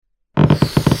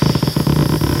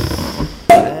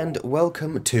and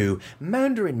welcome to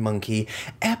Mandarin Monkey,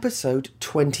 episode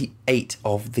 28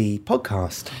 of the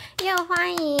podcast. 又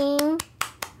欢迎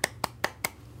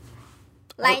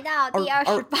来到第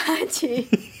28集。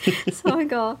什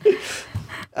么？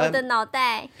我的脑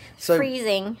袋 So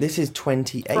freezing. this is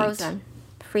 28. Frozen.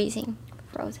 Freezing.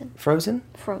 Frozen. Frozen?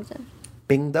 Frozen.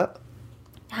 冰的？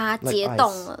它解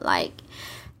冻了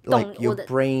Like your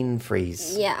brain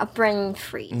freeze. Yeah, a brain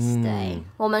freeze. 对，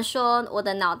我们说我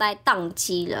的脑袋宕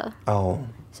机了。Oh.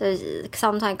 So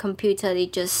sometimes computer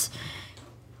it just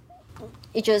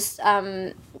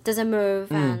doesn't move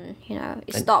and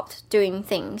it stopped doing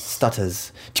things. Stutters.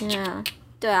 Yeah.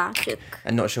 对啊，就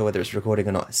And not sure whether it's recording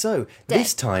or not. So,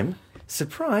 this time,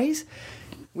 surprise,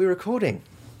 we're recording.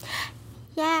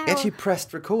 Yeah. We actually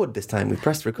pressed record this time. We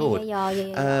pressed record.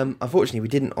 Yeah. Unfortunately, we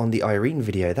didn't on the Irene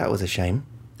video. That was a shame.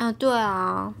 啊，对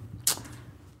啊，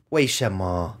为什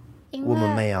么我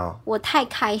们没有？我太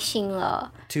开心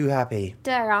了。 Too happy.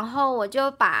 对，然后我就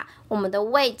把我们的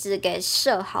位置给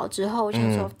设好之后，我想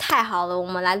说太好了，我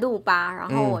们来录吧。然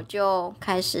后我就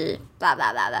开始blah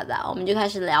blah blah blah blah，我们就开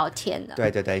始聊天了。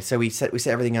对。So we set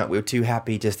everything up. We were too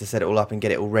happy just to set it all up and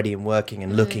get it all ready and working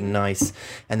and looking nice.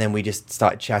 And then we just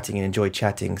started chatting and enjoyed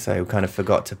chatting. So we kind of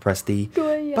forgot to press the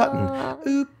button.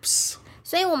 Oops.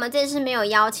 所以我们这次没有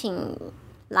邀请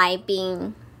来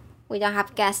宾。We don't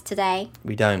have guests today.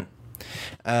 We don't.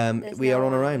 We are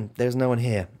on our own. There's no one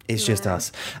here. It's just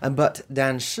us. But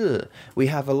但是 we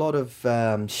have a lot of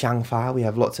想法. We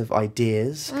have lots of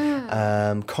ideas,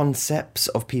 concepts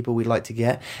of people we'd like to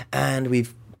get, and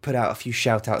we've put out a few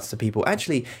shout outs to people.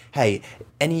 Actually, hey,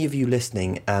 any of you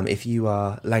listening, if you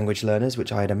are language learners,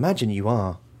 which I'd imagine you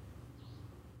are,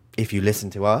 if you listen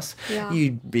to us,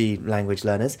 you'd be language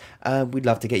learners. We'd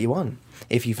love to get you on.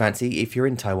 If you fancy, if you're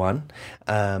in Taiwan,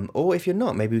 or if you're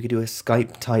not, maybe we could do a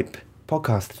Skype type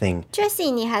podcast thing.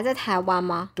 Jessie， 你还在台湾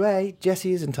吗？对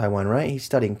Jesse is in Taiwan, right? He's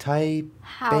studying Thai.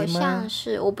 好像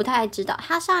是，我不太知道。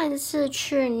他上一次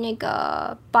去那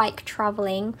个 bike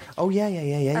traveling. Oh yeah.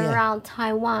 Around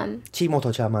Taiwan. 骑摩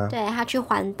托车吗？对，他去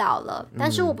环岛了。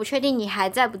但是我不确定你还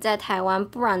在不在台湾，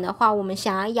不然的话，我们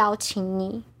想要邀请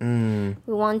你。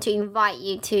We want to invite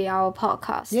you to our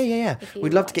podcast. Yeah.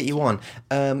 We'd love to get you on.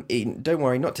 Don't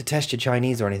worry, not to test your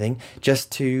Chinese or anything,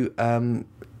 just to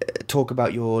talk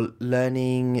about your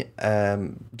learning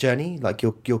journey, like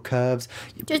your curves.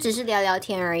 就只是聊聊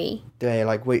天而已。对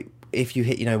like if you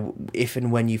hit, if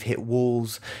and when you've hit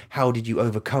walls, how did you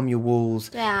overcome your walls?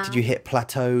 对啊。 Did you hit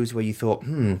plateaus where you thought,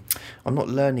 I'm not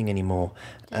learning anymore?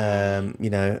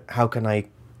 How can I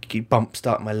bump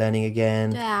start my learning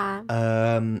again? 对啊。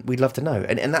 We'd love to know.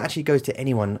 And that actually goes to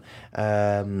anyone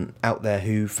out there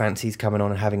who fancies coming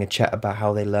on and having a chat about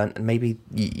how they learn. And maybe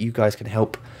you guys can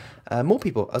help more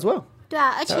people as well. 对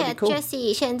啊，而且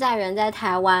Jessie 现在人在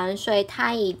台湾，所以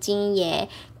他已经也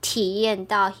体验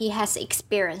到 he has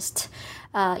experienced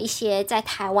一些在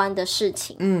台湾的事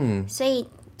情。所以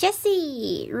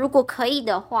Jessie 如果可以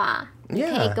的话，你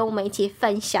可以跟我们一起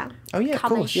分享。Oh yeah,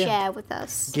 Come of and course, yeah. share with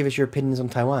us. Give us your opinions on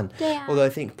Taiwan. 对啊。 Although I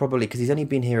think probably because he's only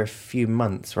been here a few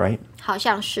months, right? 好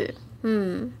像是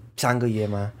3个月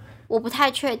吗？我不太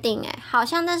确定好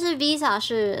像但是 Visa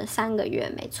是3个月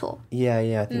没错。 Yeah,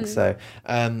 I think so.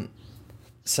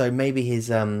 So maybe his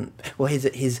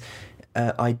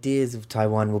ideas of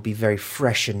Taiwan will be very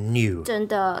fresh and new. 真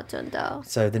的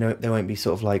So they won't be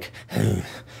sort of like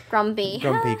grumpy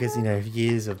because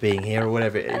years of being here or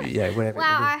whatever. Whatever.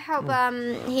 Well, I hope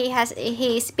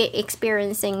he's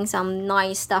experiencing some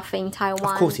nice stuff in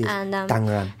Taiwan. Of course he is. And 当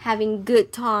然 having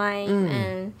good time.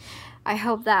 And I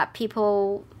hope that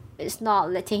people is not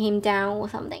letting him down or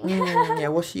something. Yeah,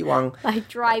 我希望 Like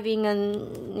driving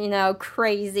and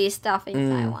crazy stuff in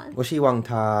Taiwan. 我希望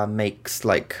他 makes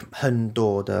like 很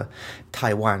多的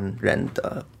台湾人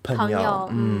的朋友。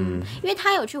因为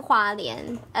他有去花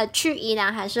莲，去宜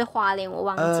兰还是花莲，我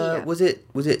忘记了。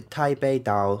Was it 台北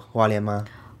到花莲吗？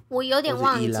我有点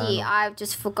忘记 I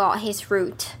just forgot his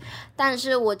route. 但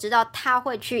是我知道他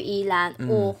会去宜兰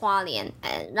或花莲，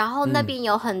然后那边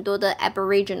有很多的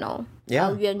Aboriginal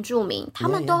原住民，他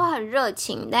们都很热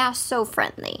情 They are so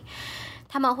friendly.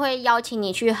 他们会邀请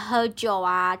你去喝酒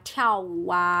啊、跳舞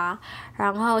啊，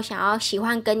然后喜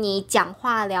欢跟你讲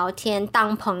话、聊天、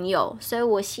当朋友，所以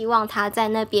我希望他在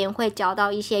那边会交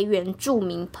到一些原住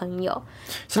民朋友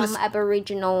some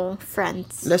Aboriginal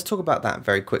friends. Let's talk about that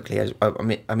very quickly.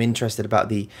 I'm interested about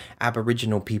the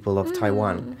Aboriginal people of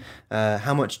Taiwan.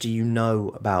 How much do you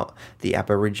know about the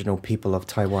Aboriginal people of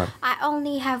Taiwan? I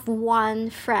only have one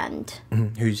friend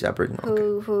Who's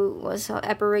Aboriginal? who was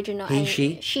Aboriginal. He,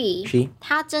 she? She.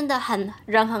 他真的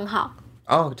人很好。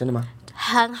哦，真的吗？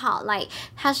很好 like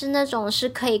他是那种是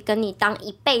可以跟你当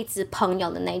一辈子朋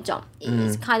友的那种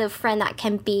，It's kind of friend that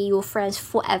can be your friends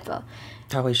forever。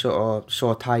他会说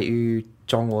泰语、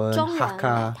中文、哈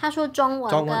卡。他说中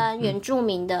文跟原住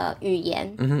民的语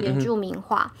言，原住民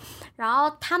话。然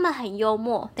后他们很幽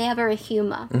默 ，They are very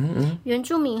humor。原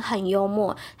住民很幽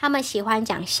默，他们喜欢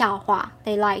讲笑话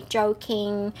 ，They like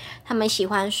joking。他们喜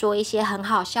欢说一些很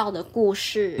好笑的故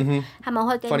事，他们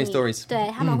会跟你 Funny stories。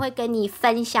对，他们会跟你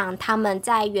分享他们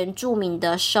在原住民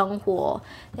的生活。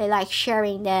They like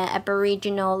sharing their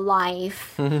Aboriginal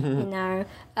life， you know。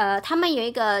他们有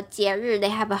一个节日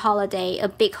 ，They have a holiday，a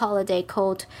big holiday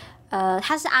called，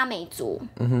它是阿美族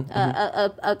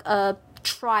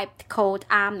，tribe called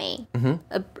阿美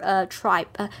，tribe，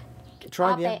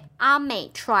 阿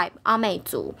美 tribe 阿美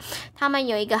族，他们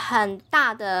有一个很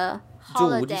大的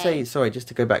holiday。Would you say sorry? Just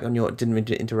to go back on your didn't mean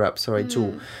to interrupt. Sorry,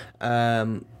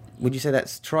 would you say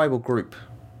that's tribe or group?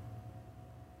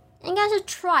 应该是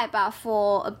tribe 吧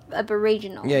for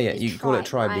Aboriginal. Yeah, you call it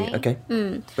tribe, right? okay?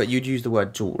 But you'd use the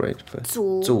word 族 right?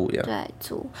 族 yeah. 对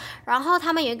族。然后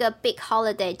他们有一个 big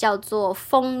holiday 叫做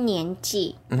丰年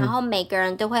祭，然后每个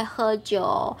人都会喝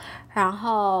酒，然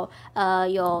后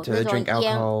有那种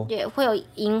烟，对，会有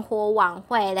萤火晚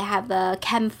会。They have a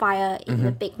campfire in the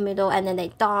big middle, and then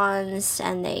they dance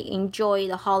and they enjoy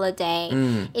the holiday.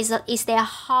 It's their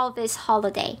harvest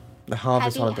holiday. The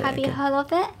harvest holiday. Have you heard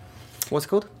of it? What's it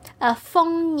called?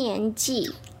 丰年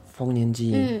祭。丰年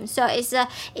祭。So it's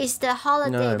the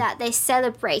holiday that they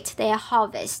celebrate their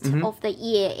harvest of the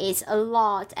year. It's a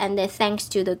lot, and they thanks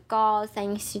to the God,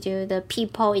 thanks to the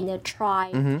people in the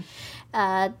tribe.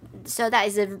 So that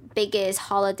is the biggest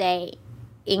holiday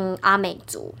in 阿美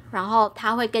族。然后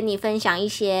他会跟你分享一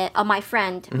些my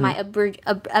friend, my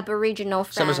Aboriginal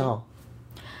friend. 什么时候？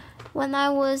 When I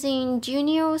was in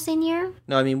junior or senior?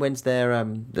 No, I mean when's their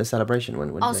the celebration?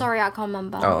 When sorry, I can't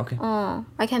remember. Oh, okay.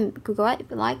 I can Google it if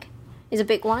you like. It's a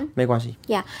big one. 没关系。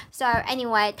Yeah. So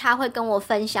anyway, 他会跟我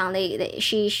分享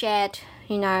she shared,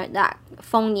 you know, that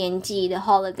丰年祭 the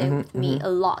holiday with me a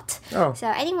lot. So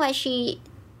anyway,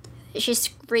 she's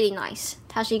really nice.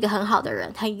 她是一个很好的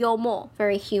人，很幽默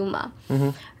very humor.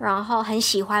 然后很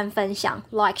喜欢分享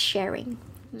like sharing.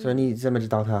 所以你怎么知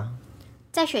道她？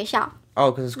在学校。Oh,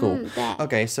 because of school. 对。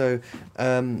Okay, so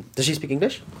does she speak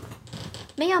English?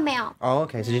 没有。Oh,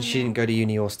 okay. So she didn't go to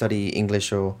uni or study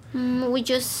English or? We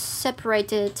just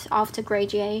separated after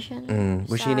graduation.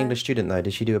 Was she an English student though?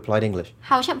 Did she do applied English?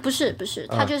 好像不是，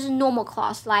她就是 normal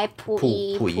class， 来普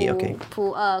一、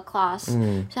普二 class。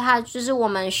所以她就是我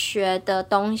们学的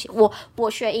东西，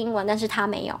我学英文，但是她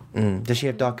没有。Does she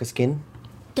have darker skin?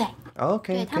 对。Oh,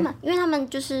 okay. 对他们，因为他们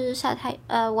就是晒太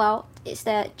well, it's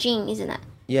the gene, isn't it?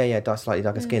 Yeah, slightly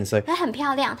darker skin. So 她很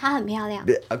漂亮，她很漂亮。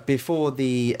Before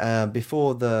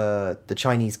the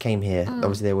Chinese came here,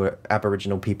 obviously there were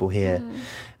Aboriginal people here,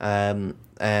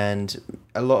 and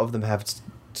a lot of them have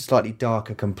slightly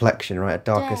darker complexion, right? A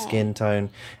darker skin tone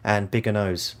and bigger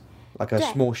nose, like a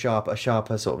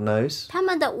sharper sort of nose. 他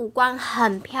们的五官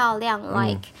很漂亮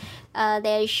like.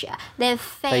 Their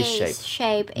face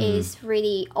shape is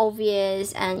really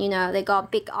obvious, and you know they got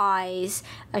big eyes,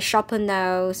 a sharper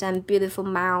nose, and beautiful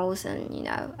mouth, and you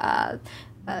know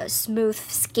smooth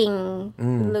skin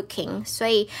looking. 所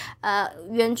以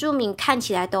原住民看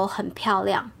起来都很漂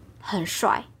亮，很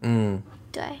帅。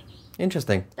对。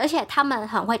Interesting. 而且他们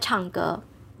很会唱歌。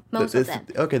Most of them.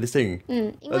 Okay, they sing.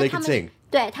 因为他们 they can sing.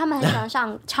 对他们很喜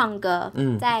欢唱歌，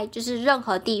在就是任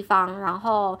何地方，然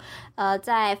后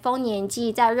在丰年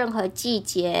祭，在任何季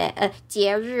节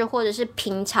节日或者是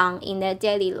平常 in their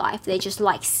daily life, they just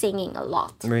like singing a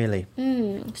lot. Really?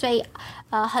 所以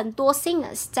很多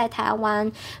singers 在台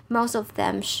湾 most of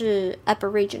them 是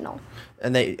Aboriginal.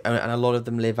 And a lot of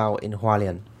them live out in 花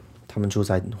莲。他们住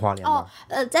在花莲吗？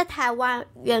在台湾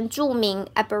原住民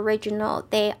Aboriginal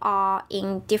they are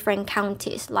in different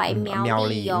counties like 苗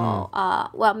栗有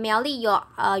苗栗有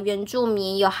原住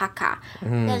民有哈卡，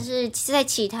但是在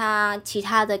其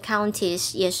他的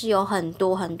counties 也是有很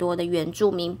多很多的原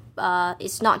住民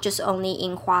it's not just only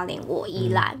in 花莲或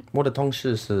宜兰。我的同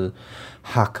事是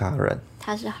哈卡人，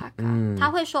他是哈卡，他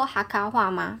会说哈卡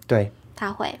话吗？对，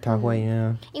他会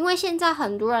呀。因为现在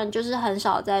很多人就是很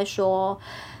少在说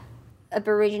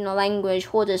Aboriginal language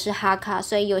或者是哈卡，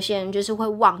所以有些人就是会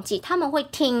忘记，他们会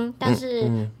听，但是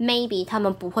maybe 他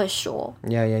们不会说。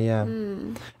Yeah.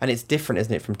 And it's different,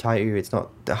 isn't it, from Taiyu? It's not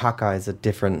the Hakka is a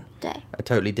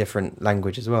totally different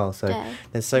language as well. So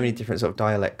there's so many different sort of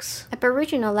dialects.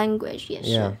 Aboriginal language 也是。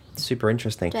Yeah, super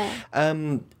interesting. 对。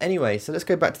Anyway, so let's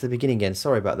go back to the beginning again.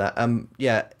 Sorry about that.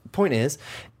 Point is,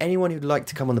 anyone who'd like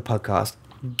to come on the podcast,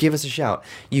 give us a shout.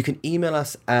 You can email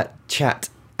us at chat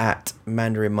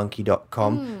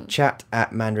chat@mandarinmonkey.com,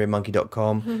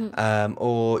 chat@mandarinmonkey.com,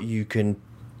 or you can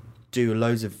do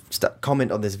loads of stuff.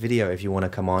 Comment on this video if you want to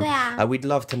come on. We'd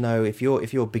love to know if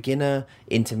you're beginner,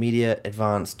 intermediate,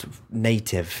 advanced,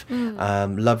 native.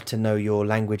 Love to know your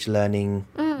language learning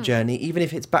journey, even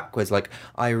if it's backwards. Like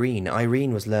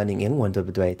Irene was learning 英文，对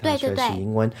不对？她学习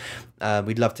英文。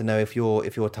We'd love to know if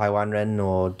you're Taiwan 人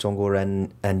or 中国人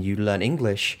and you learn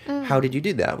English. How did you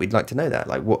do that? We'd like to know that.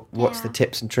 Like what's the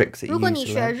tips and tricks that you use to learn? 如果你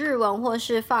学日文或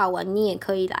是法文，你也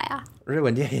可以来啊。日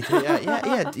文, yeah. If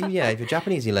you're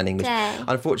Japanese, you learn English.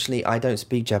 Unfortunately, I don't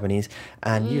speak Japanese.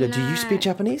 And Yula, do you speak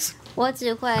Japanese? 我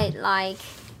只会 like,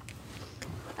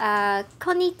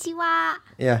 こんにちは.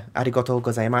 Yeah, ありがとう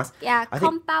ございます. Yeah,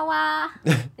 こんばんは.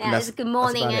 Yeah, it's good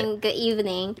morning and good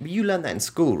evening. You learned that in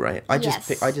school, right? I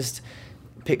just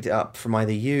picked it up from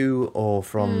either you or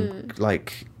from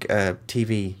like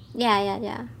TV.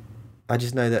 Yeah. I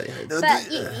just know that. But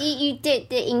you did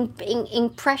the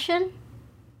impression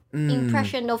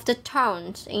of the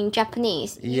tones in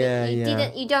Japanese.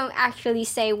 You don't actually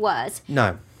say words.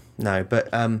 No, but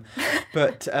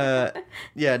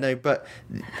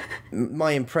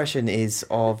my impression is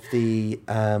of the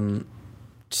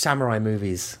samurai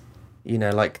movies. You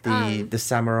know, like the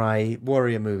samurai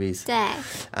warrior movies. 对。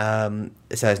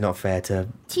So it's not fair to.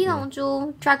 七龙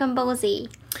珠 Dragon Ball Z.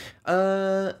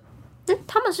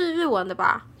 他们是日文的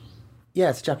吧？ Yeah,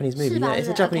 it's a Japanese movie. Yeah, it's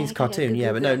a Japanese cartoon.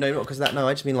 Yeah, but no, not because of that. No,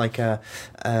 I just mean like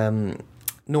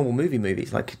normal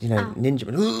movies, like ninja.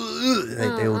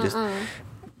 They all just,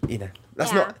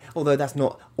 that's not. Although that's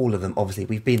not all of them. Obviously,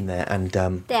 we've been there, and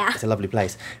it's a lovely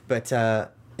place. But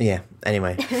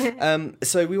anyway,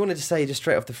 so we wanted to say just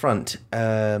straight off the front.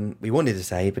 But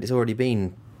it's already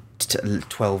been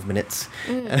 12 minutes.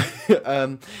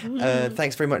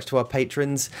 Thanks very much to our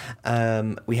patrons.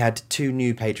 We had 2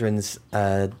 new patrons.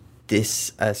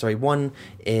 One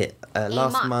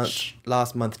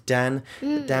last month, Dan.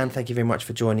 Dan, thank you very much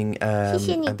for joining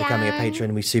and becoming a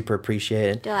patron. We super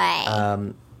appreciate it. 对。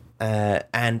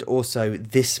 And also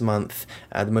this month,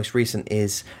 the most recent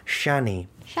is Shani.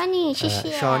 Shani, 谢谢。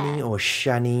 Shani or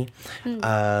Shani.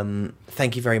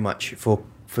 Thank you very much for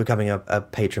becoming a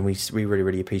patron. We really,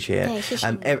 really appreciate it.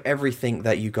 Everything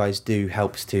that you guys do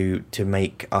helps to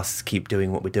make us keep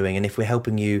doing what we're doing. And if we're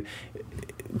helping you,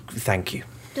 thank you.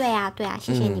 对啊，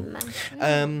谢谢你们。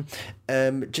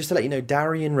Just to let you know,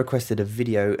 Darian requested a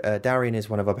video. Darian is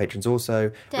one of our patrons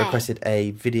also. Requested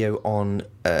a video on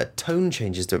tone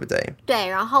changes, 对不对？对，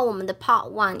然后我们的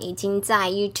Part 1 已经在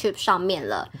YouTube 上面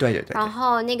了。对。然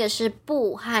后那个是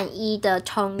不和一的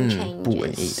tone changes。不和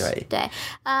一，对。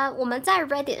我们在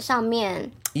Reddit 上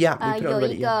面。Yeah, we put it on Reddit, 有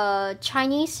一个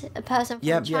Chinese person from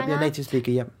China. Yeah, native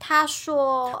speaker, yeah. 他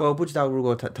说，我不知道如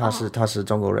果他是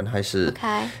中国人还是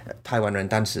台湾人，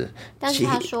但是他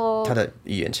说他的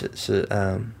语言是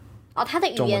他的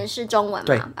语言是中文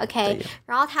嘛 ？OK，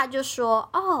 然后他就说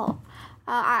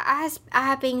I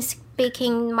have been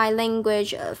speaking my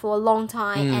language for a long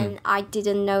time and I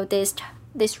didn't know this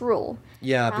rule.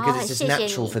 Yeah, because it's just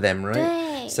natural for them,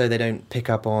 right? So they don't pick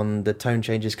up on the tone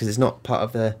changes because it's not part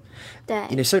of the.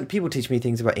 So people teach me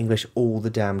things about English all the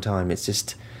damn time. It's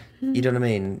just, you know what I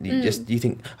mean? You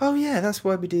think, oh yeah, that's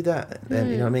why we do that. Then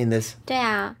you know what I mean? There's. There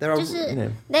are,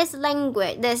 there's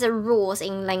language, there's a rules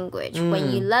in language. When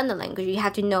you learn the language, you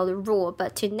have to know the rule.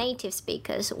 But to native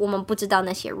speakers, 我们不知道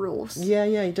那些 rules. Yeah,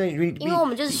 you don't read. 因为我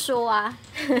们就是说啊。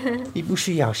你不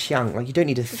需要想 like you don't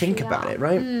need to think about it,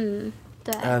 right?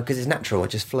 Because it's natural,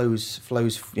 it just flows,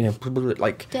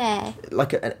 like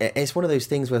it's one of those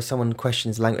things where someone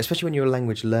questions language, especially when you're a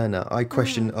language learner. I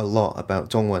question a lot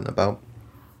about 中文, about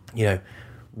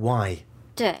why.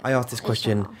 I ask this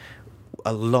question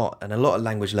a lot, and a lot of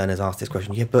language learners ask this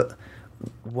question. Yeah, but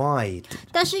why?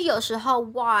 但是有时候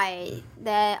why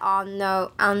there are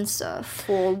no answer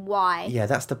for why. Yeah,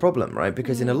 that's the problem, right?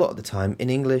 Because in a lot of the time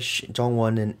in English, 中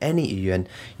文 and any 语言,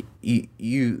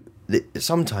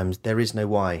 sometimes there is no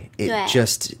why. It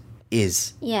just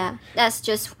is. Yeah, that's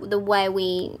just the way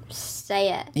we say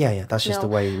it. Yeah, that's just the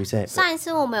way we say it. 上一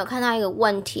次我们有看到一个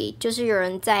问题，就是有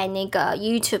人在那个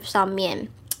YouTube 上面，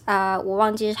我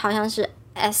忘记好像是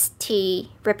ST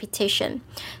repetition，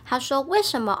 他说为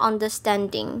什么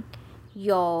understanding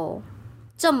有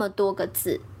这么多个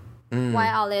字？Why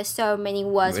are there so many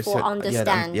words for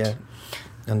understand? Yeah,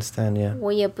 understand. Yeah.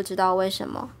 我也不知道为什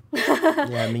么。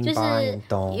就是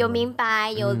有明白，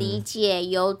有理解，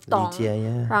有懂，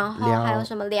然后还有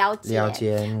什么了解。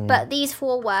But these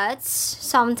 4 words,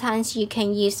 sometimes you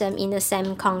can use them in the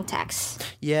same context.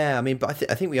 Yeah, I mean, but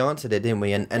I think we answered it, didn't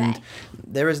we? And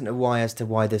there isn't a why as to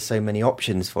why there's so many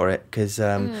options for it. Because,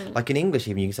 like in English,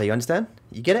 even you can say, you understand?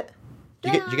 You get it?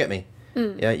 You get me?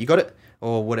 Yeah, you got it?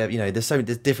 Or whatever,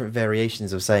 there's different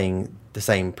variations of saying the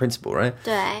same principle, right?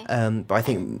 对。But I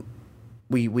think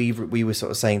we were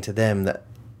sort of saying to them that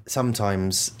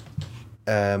sometimes,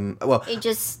 well, it's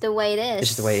just the way it is. It's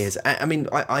just the way it is. I mean,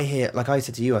 I hear, like I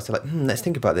said to you, I said, like, let's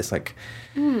think about this. Like,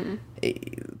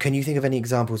 can you think of any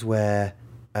examples where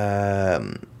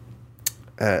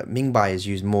明白 is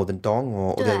used more than dong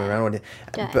or the other way around?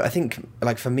 But I think,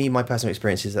 like, for me, my personal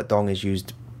experience is that dong is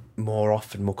used more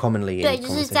often, more commonly. 对，就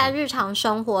是在日常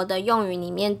生活的用语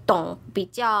里面，懂比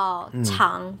较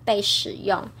常被使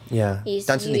用。Yeah. Is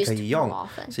但是你可以用 used more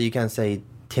often. So you can say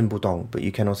听不懂 but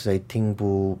you can also say 听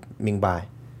不明白.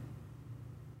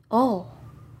 Oh.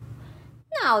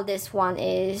 Now this one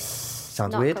is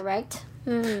Sounds not weird. correct.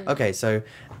 Okay, so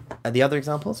the other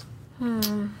examples?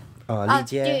 理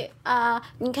解。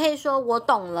你可以说我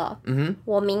懂了，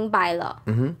我明白了，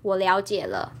我了解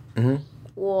了，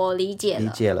我理解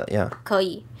了， Yeah. 可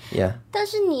以。Yeah. 但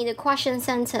是你的 question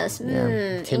sentence,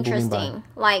 听不明白 interesting.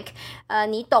 Like,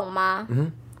 你懂吗？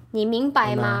你明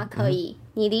白吗？可以。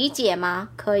你理解吗？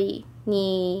可以。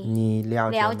你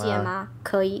了解吗？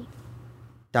可以。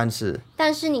但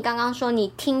是你刚刚说你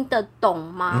听得懂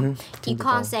吗？You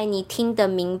can't say 你听得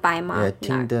明白吗？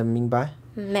听得明白？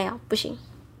没有，不行。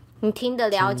你听得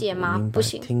了解吗？不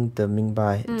行。听得明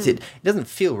白。It doesn't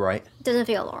feel right. Doesn't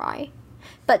feel right.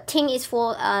 But 听 is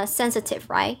for sensitive,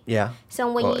 right? Yeah.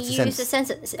 So when you use the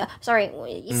sense,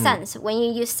 sense, when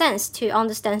you use sense to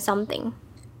understand something,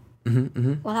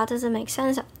 well, that doesn't make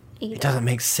sense either. It doesn't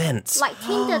make sense. Like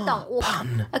听得懂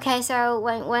Pun. Okay, so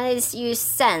when it's use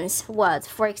sense words,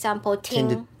 for example, 听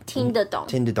得懂，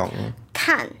听得懂，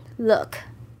看 look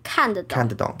看得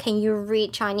懂 Can you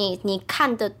read Chinese? 你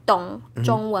看得懂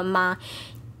中文吗？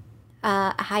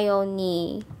还有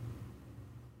你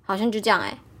好像就这样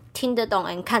听得懂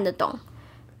and 看得懂。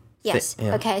Yes.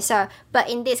 Yeah. Okay. So, but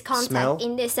in this context, Smell?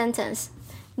 in this sentence,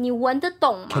 你闻得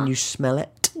懂吗 Can you smell it?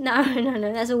 No,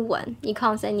 那是闻。You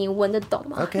can't say 你闻得懂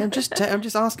吗 Okay, I'm just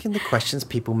asking the questions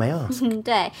people may ask.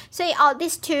 对，所以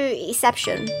these two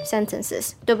exception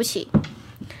sentences. 对不起，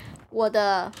我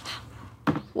的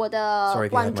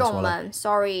观众们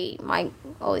 ，sorry my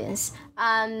audience.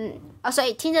 所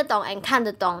以听得懂 and 看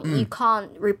得懂 you can't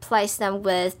replace them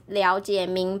with 了解、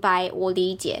明白、我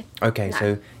理解。Okay,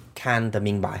 so 看得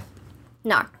明白。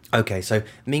No. Okay, so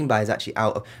明白 is actually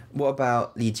out of. What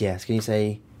about 理解? Can you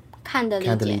say 看得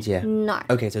理解 No.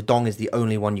 Okay, so dong is the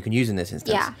only one you can use in this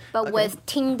instance. Yeah, but with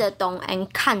听得懂 and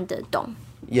看得懂。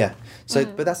Yeah. So,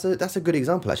 but that's a good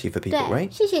example actually for people, 对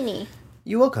right? 谢谢你。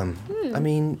 You're welcome. I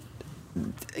mean,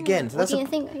 again, so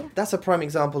that's a prime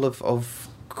example of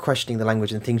questioning the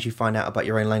language and things you find out about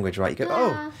your own language, right? You go,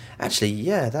 oh, actually,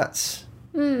 yeah, that's.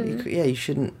 You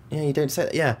shouldn't. Yeah, you don't say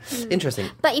that. Yeah,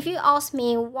 interesting. But if you ask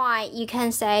me why, you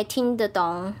can say 听得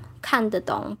懂、看得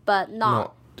懂 but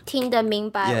not 听得明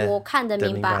白 or 看得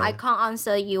明白 I can't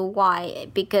answer you why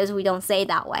because we don't say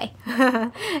that way.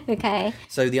 Okay.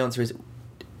 So the answer is,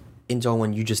 in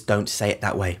Dongwon, you just don't say it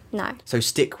that way. No. So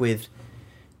stick with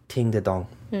听得懂.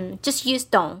 Just use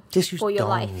懂 Just use for your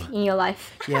懂 life, in your life.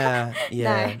 Yeah.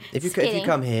 No, if you kidding.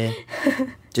 come here,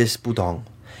 just 不懂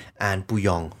and 不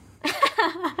用.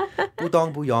 不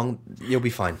懂不用, you'll be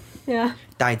fine. Yeah.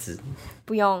 呆子.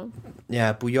不用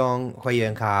Yeah, 不用会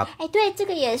员卡. 对，这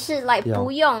个也是 like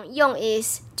不用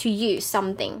is to use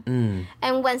something.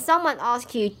 And when someone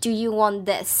asks you, do you want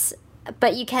this?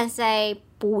 But you can say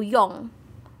不用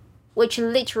which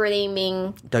literally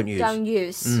means Don't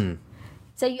use.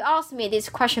 So you asked me this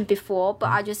question before, but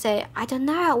I just say, I don't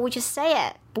know, we just say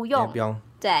it. 不用 不用.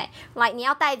 对 like 你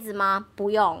要袋子吗？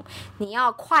不用。你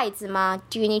要筷子吗？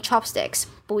 Do you need chopsticks?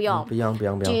 不用。不用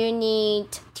Do you need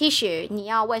tissue? 你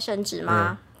要卫生纸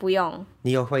吗？不用。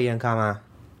你有会员卡吗？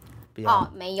不用。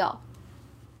没有。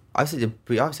I said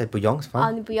不用 it's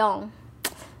fine. 你不用。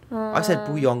I said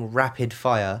不用 rapid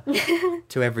fire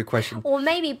to every question. Or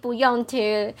maybe 不用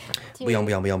to 不用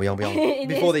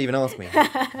before they even ask me.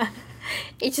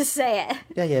 You just say it.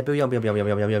 Yeah, 不用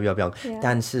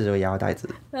但是我要袋子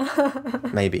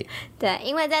Maybe. 对，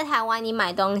因为在台湾你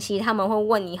买东西他们会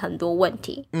问你很多问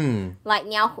题。Like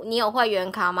你有会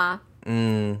员卡吗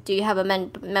？Do you have a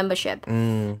membership?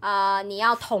 你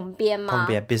要统编吗？统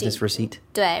编 business receipt.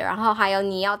 对，然后还有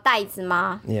你要袋子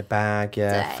吗？ Yeah,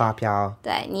 bag, 发票。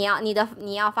对，你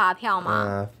要发票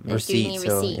吗？receipt.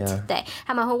 receipt. 对，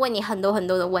他们会问你很多很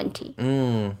多的问题。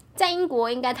在英国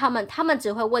应该他们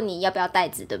只会问你要不要袋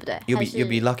子，对不对？ You'll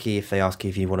be lucky if they ask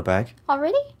you if you want a bag. Oh,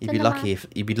 really? You'd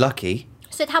be lucky.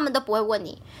 所以他们都不会问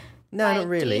你 No, like, not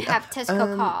really. Do you have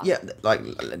Tesco card? Yeah, like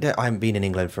I haven't been in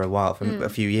England for a while, for a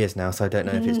few years now, so I don't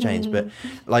know if it's changed. But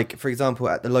like for example,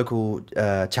 at the local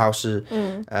超市,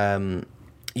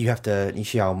 you have to 你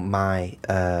需要买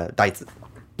袋子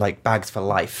like bags for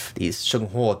life, these 生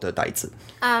活的袋子.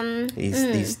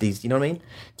 These, you know what I mean?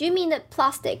 Do you mean the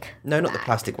plastic? No, not the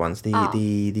plastic ones.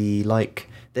 The like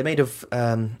they're made of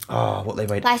what they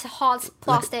made. Like hard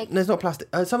plastic. No, it's not plastic.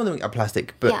 Some of them are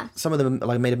plastic, but Yeah. some of them are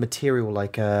like made of material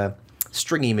like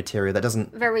stringy material that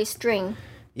doesn't. Very string.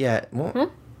 Yeah, what?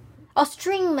 Oh,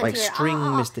 string material. Like string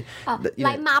material.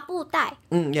 Like 麻布袋.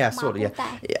 Yeah, sort of. Yeah. 麻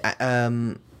布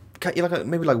袋. Like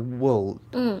maybe like wool.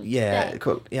 Yeah,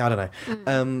 yeah. I don't know.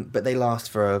 But they last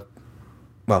for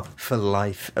for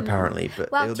life apparently.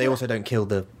 But Well, they also don't kill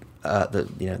the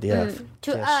earth.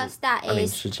 To us, that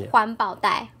is 世界环保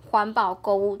袋。环保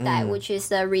购物袋 which is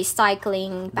the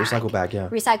recycling bag. Recycle bag, yeah.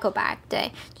 Recycle bag, 对，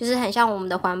就是很像我们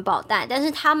的环保袋，但是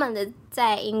他们的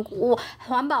在英国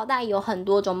环保袋有很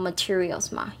多种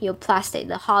materials 嘛，有 plastic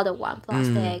的 hard one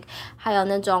plastic，还有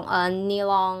那种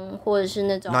nylon 或者是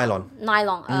那种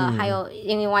nylon 还有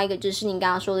另外一个就是你刚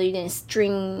刚说的有点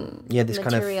string this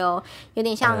kind of material，有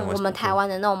点像我们台湾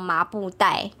的那种麻布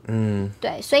袋，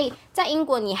对，所以在英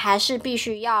国你还是必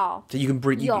须要 So you can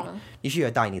bring 用。你需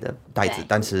要带你的袋子，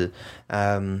但是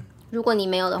如果你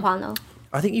没有的话呢？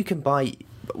 I think you can buy.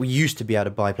 We used to be able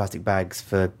to buy plastic bags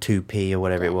for 2p or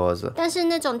whatever it was. 但是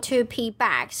那种 2p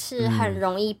bags 是很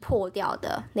容易破掉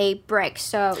的，they break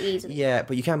so easily. Yeah,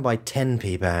 but you can buy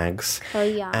 10p bags. 可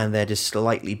以啊。 And they're just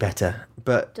slightly better.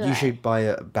 But you should buy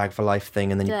a bag for life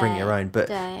thing and then you bring your own. But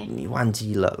你忘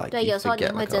记了 like 对， you 有时候你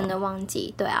forget 会 like 真的忘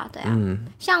记，对啊，对啊。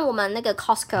像我们那个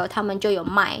Costco 他们就有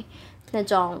卖那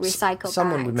种 recycle bags.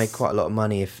 Someone would make quite a lot of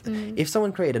money if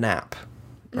someone created an app,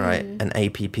 right? An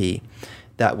app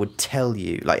that would tell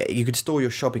you, like, you could store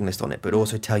your shopping list on it, but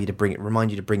also tell you to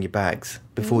remind you to bring your bags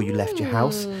before you left your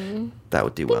house. That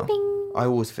would do well. I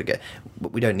always forget,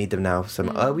 but we don't need them now. So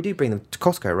we do bring them to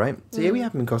Costco, right? So yeah, we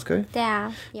have them in Costco. 对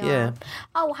啊，有 Yeah.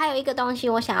 哦，我还有一个东西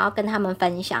我想要跟他们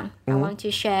分享。I want to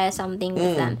share something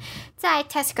with them. 在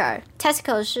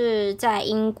Tesco 是在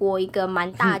英国一个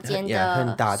蛮大间的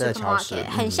很大的超市 supermarket，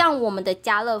很像我们的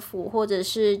家乐福，或者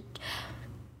是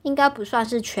应该不算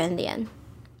是全联。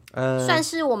算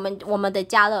是我们的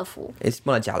家乐福 It's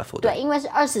more like 家乐福对，因为是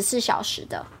24小时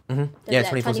的对不对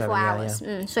Yeah, 24/7,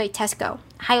 hours 所以 Tesco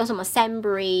还有什么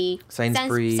Sainsbury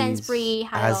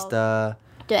还有 Asda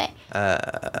对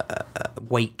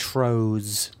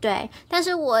Waitrose 对，但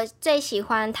是我最喜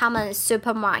欢他们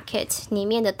supermarket 里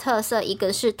面的特色，一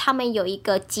个是他们有一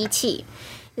个机器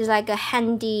，is like a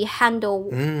handy handle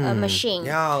machine.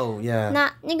 yeah.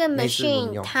 那个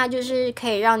machine 它就是可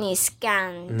以让你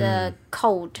scan the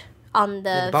code on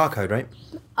the barcode, right?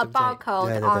 a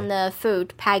barcode on the food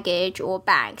package or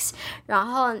bags. 然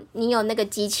后你有那个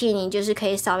机器，你就是可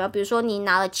以扫描，比如说你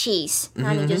拿了 cheese，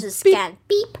那你就是 scan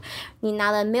beep， 你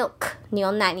拿了 milk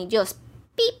牛奶，你就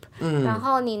beep，然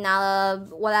后你拿了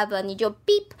whatever 你就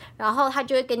beep， 然后他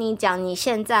就会跟你讲你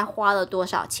现在花了多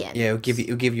少钱。Yeah,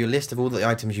 it'll give you a list of all the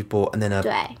items you bought and then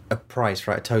a price,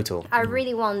 right? A total. I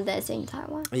really want this in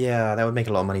Taiwan. Yeah, that would make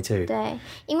a lot of money too. 对，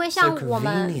因为像 So 我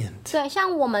们 convenient. 对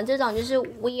像我们这种就是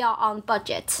we are on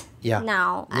budget Yeah.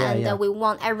 now Yeah, and yeah. we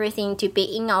want everything to be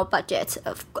in our budget,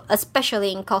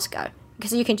 especially in Costco.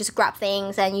 Because you can just grab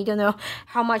things and you don't know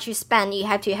how much you spend. You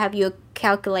have to have your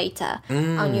calculator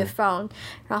on your phone.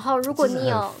 然后如果你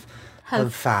有很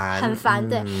烦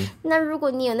对。那如果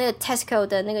你有那个 Tesco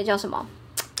的那个叫什么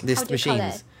This How do you call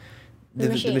machines. it? The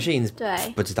machines.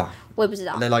 对，不知道。我也不知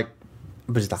道。 They're like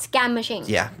不知道。 Scan machine.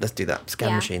 Yeah, let's do that. Scan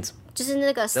Yeah. machines. 就是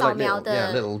那个 They're 扫 like 描 little,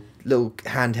 的 little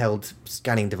handheld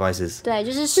scanning devices. 对，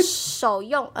就是手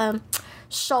用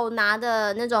手拿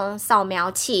的那种扫描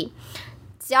器。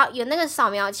只要有那个扫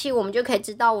描器，我们就可以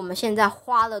知道我们现在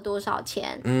花了多少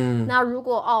钱。那如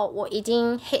果我已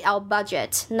经 hit our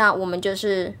budget， 那我们就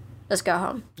是 let's go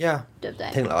home， Yeah. 对不对？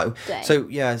 Think like that. 对。 So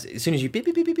yeah, as soon as you beep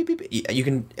beep beep beep beep, beep, you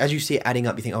can as you see it adding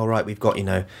up, you think, oh right, we've got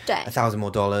对。 $1,000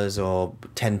 more or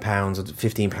 £10 or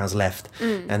 £15 left,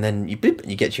 and then you beep,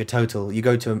 you get your total. You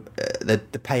go to the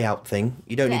payout thing.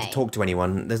 You don't need to 对。 talk to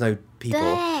anyone. There's no people.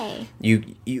 对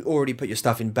You already put your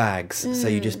stuff in bags, so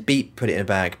you just beep, put it in a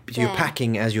bag. So you're 对。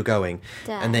 packing as you're going,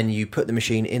 对。 and then you put the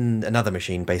machine in another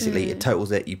machine. Basically, it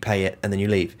totals it. You pay it, and then you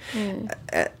leave.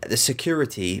 The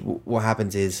security, what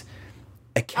happens is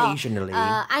occasionally.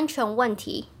 安全问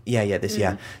题。 Yeah, this,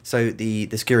 yeah. So the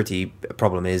security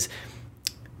problem is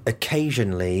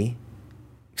occasionally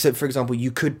So, for example,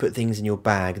 you could put things in your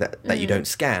bag that you don't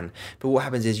scan, but what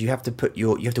happens is you have to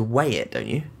weigh it, don't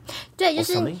you? 对，就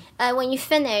是when you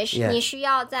finish， Yeah. 你需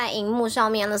要在荧幕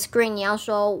上面的 screen， 你要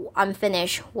说 I'm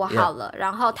finished， 我好了，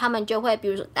 然后他们就会比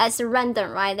如说 as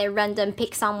random right，they random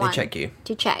pick someone They check you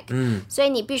to check， 所以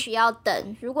你必须要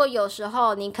等。如果有时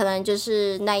候你可能就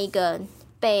是那一个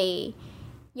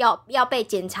要被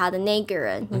检查的那个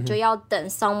人，你就要等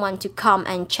someone to come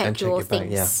and check your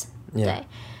things， 对。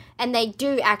And they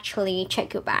do actually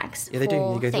check your bags. Yeah, they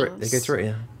do. They go through it.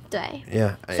 Yeah. 对。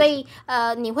Yeah. 所以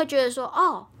你会觉得说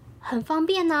很方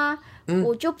便啊，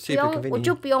我就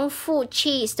不用付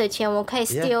cheese 的钱，我可以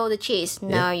steal the cheese.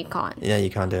 No, you can't. Yeah, you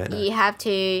can't do it. No. You have to,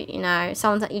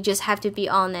 sometimes you just have to be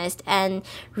honest. And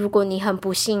如果你很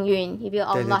不幸运 if you're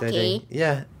unlucky,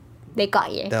 yeah.They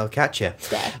got you. They'll catch you.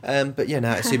 对。But yeah,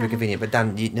 no, it's super convenient. But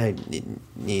Dan,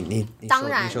 你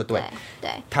说对，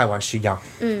台湾需要，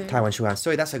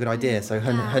所以 that's a good idea. So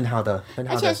很好的，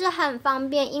而且是很方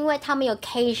便，因为他们有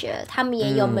cashier， 他们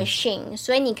也有 machine，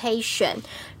所以你可以选。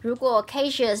如果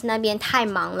cashiers 那边太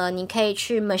忙了，你可以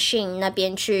去 machine 那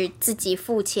边去自己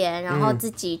付钱，然后自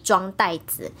己装袋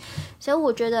子。所以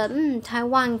我觉得，台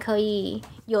湾可以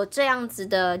有这样子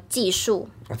的技术。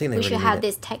I think they we should really have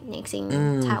these techniques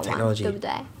in Taiwan， 对不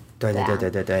对？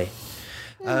对。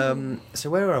So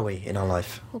where are we in our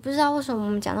life? 我不知道为什么我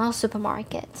们讲到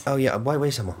supermarket。Oh yeah, 为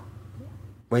什么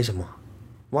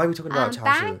Why are we talking about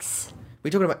bags? We're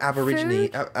talking about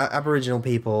Aboriginal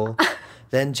people,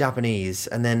 then Japanese,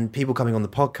 and then people coming on the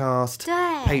podcast,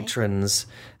 patrons,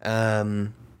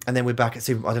 and then we're back at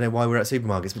I don't know why we're at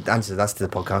supermarkets, but that's to the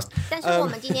podcast. 但是我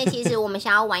们今天其实我们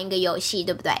想要玩一个游戏，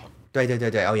对不对？对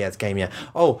Oh yeah, it's a game, yeah.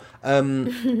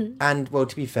 And well,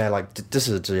 to be fair, like 这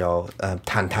是只有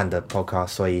谈的 podcast,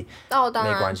 所以没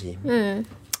关系。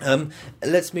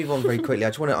Let's move on very quickly.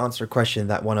 I just want to answer a question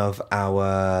that one of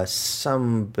our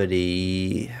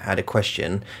somebody had a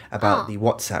question about the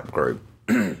WhatsApp group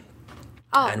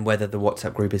and whether the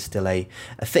WhatsApp group is still a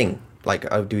thing. Like,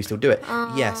 do we still do it?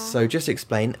 Yes. So just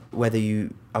explain whether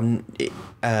you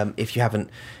if you haven't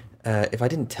if I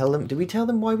didn't tell them, did we tell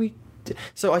them why we?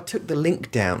 So I took the link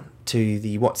down to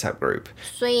the WhatsApp group.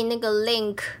 所以那个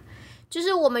link 就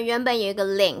是我们原本有一个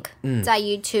link 在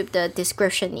YouTube 的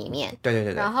description 里面。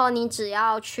对。然后你只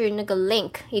要去那个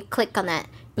link， 一 click on it，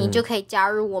 你就可以加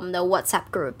入我们的 WhatsApp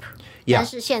group。但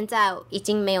是现在已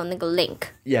经没有那个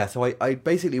link。Yeah, so I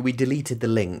basically we deleted the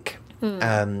link.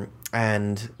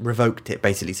 And revoked it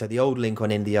basically. So the old link on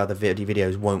the other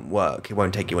videos won't work. It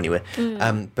won't take you anywhere.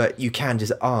 But you can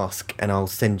just ask, and I'll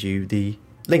send you the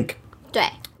link. 对。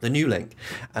The new link.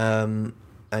 And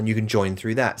you can join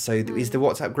through that. So is the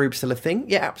WhatsApp group still a thing?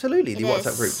 Yeah, absolutely. The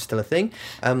WhatsApp group is still a thing.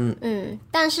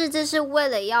 但是这是为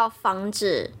了要防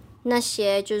止那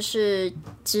些就是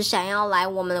只想要来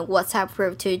我们的 WhatsApp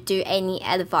group to do any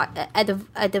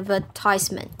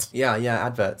advertisement. Yeah,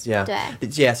 adverts. Yeah. 对。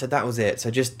Yeah, so that was it. So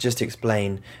just to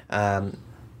explain,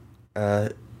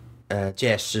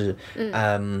 解释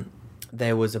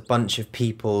there was a bunch of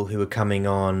people who were coming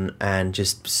on and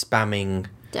just spamming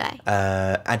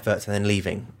adverts and then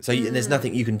leaving. So there's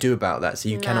nothing you can do about that. So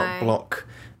you cannot block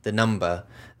the number.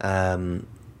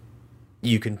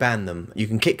 You can ban them. You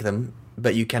can kick them,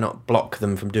 but you cannot block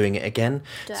them from doing it again.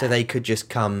 So they could just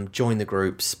come, join the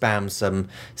group, spam some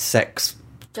sex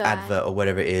advert or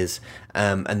whatever it is,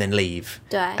 and then leave.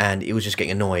 And it was just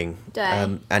getting annoying.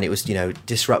 And it was,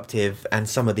 disruptive. And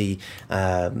some of the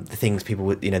things people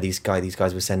would, these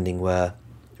guys were sending were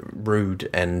rude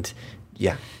and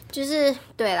yeah. 就是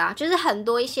对啦，就是很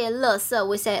多一些垃圾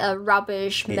we say a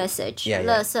rubbish message，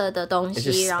 垃圾的东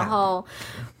西，然后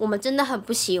我们真的很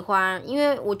不喜欢，因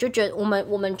为我就觉得我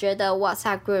们觉得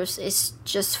WhatsApp groups is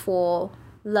just for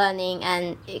learning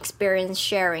and experience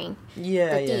sharing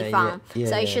的地方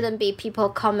so it shouldn't be people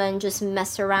come and just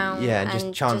mess around and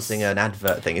just chancing an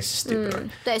advert thing is stupid right?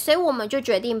 对，所以我们就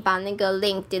决定把那个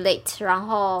link delete 然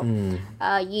后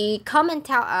you come and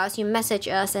tell us, you message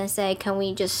us and say can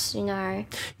we just join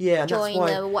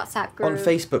the WhatsApp group. On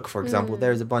Facebook for example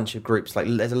there's a bunch of groups, like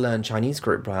there's a Learn Chinese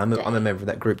group, right? I'm a member of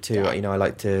that group too. I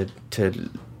like to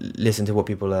listen to what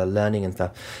people are learning and stuff,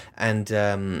 and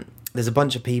there's a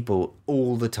bunch of people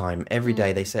all the time, every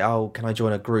day they say, oh, can I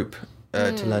join a group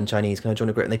to learn Chinese? Can I join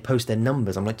a group? And they post their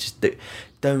numbers. I'm like, just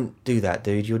don't do that,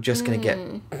 dude. You're just going to get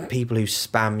people who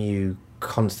spam you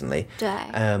constantly.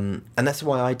 And that's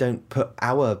why I don't put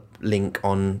our link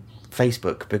on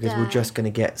Facebook, because we're just going to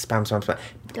get spam.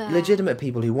 Legitimate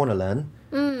people who want to learn,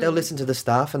 they'll listen to the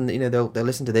stuff and they'll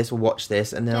listen to this or watch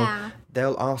this and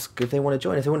they'll ask if they want to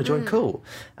join. If they want to join, cool.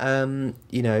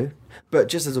 But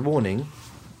just as a warning,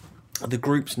 the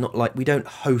group's not like, we don't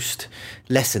host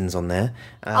lessons on there.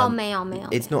 没有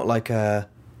It's not like a,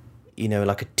 you know,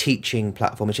 like a teaching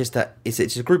platform. It's just that it's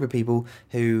a group of people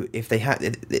who, if they have,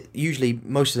 usually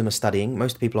most of them are studying.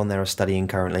 Most people on there are studying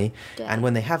currently. And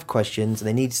when they have questions and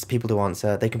they need people to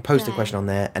answer, they can post a question on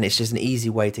there, and it's just an easy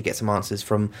way to get some answers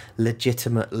from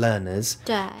legitimate learners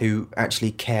who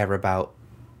actually care about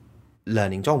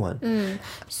learning 中文。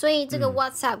所以这个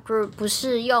WhatsApp group 不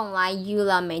是用来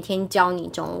Ula 每天教你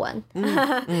中文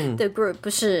的 group， 不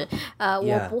是。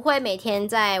我不会每天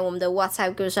在我们的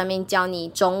WhatsApp group 上面教你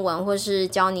中文，或是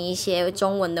教你一些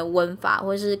中文的文法，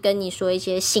或是跟你说一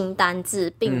些新单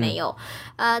字，并没有。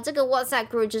这个 WhatsApp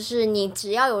group 就是你只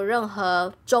要有任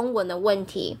何中文的问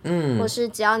题，或是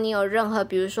只要你有任何，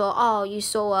比如说you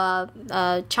saw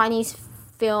a Chinese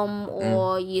film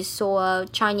or you saw a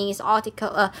Chinese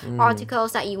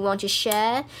articles that you want to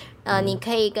share， 你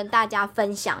可以跟大家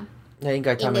分享。那应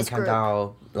该他们看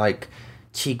到 like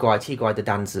奇怪的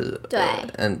单词，对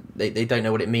，and they don't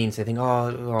know what it means. They think,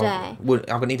 I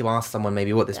need to ask someone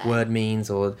maybe what this word means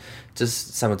or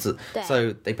just 什么字。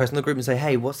So they post on the group and say,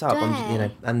 hey, what's up? You know,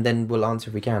 and then we'll answer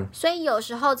if we can. 所以有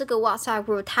时候这个 WhatsApp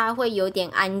group 它会有点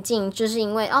安静，就是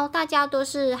因为大家都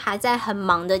是还在很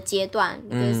忙的阶段。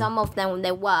Some of them when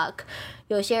they work，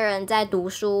 有些人在读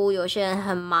书，有些人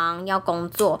很忙要工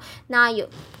作，那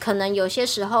可能有些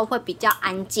时候会比较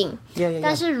安静。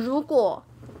但是如果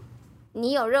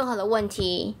你有任何的问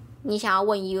题，你想要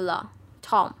问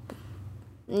Ula、Tom，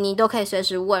 你都可以随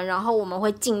时问，然后我们会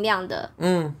尽量的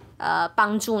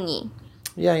帮助你。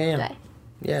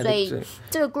对，所以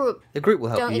这个 the group will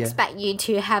help don't expect you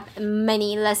to have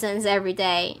many lessons every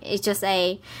day. It's just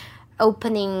a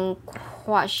opening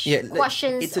questions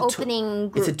opening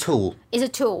group. It's a tool. It's a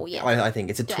tool, yeah. I think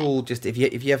it's a tool. Just if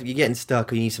you're getting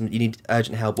stuck or you need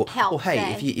urgent help, or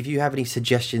hey, if you have any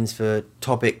suggestions for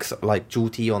topics like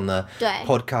Juti on the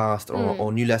podcast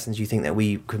or new lessons you think that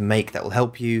we could make that will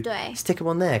help you, stick them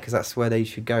on there because that's where they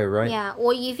should go, right? Yeah.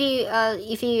 Or if you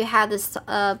have this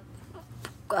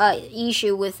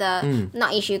issue with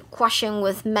not issue question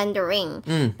with Mandarin，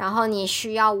 然后你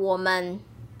需要我们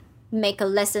make a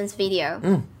lessons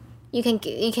video. You can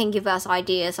give us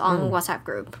ideas on WhatsApp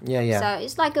group. Yeah. So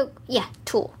it's like a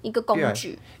tool, 一个工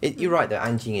具。You're right though,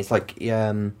 安静 is like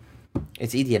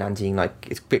it's 一点安静, like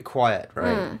it's a bit quiet,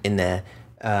 right, in there.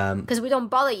 Because we don't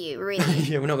bother you, really.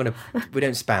 Yeah, we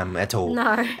don't spam at all.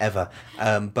 No. Ever.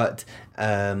 But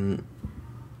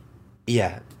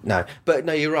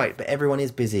no, you're right. But everyone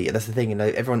is busy. That's the thing, you know.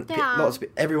 Everyone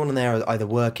in there are either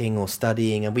working or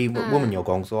studying, and we 我们有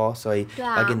工作, so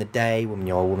like in the day, 我们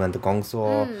的工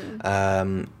作.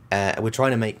 We're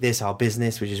trying to make this our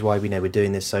business, which is why we know we're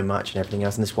doing this so much and everything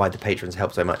else, and that's why the patrons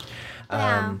help so much.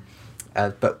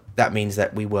 But that means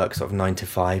that we work sort of 9 to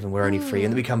 5, and we're only free,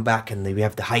 and then we come back and we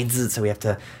have the 孩子, so we have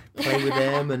to play with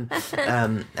them and make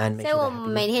sure. 所以我们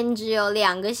每天只有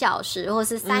2个小时或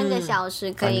是3个小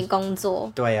时可以工作。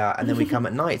对啊 and then we come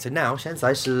at night. So now 现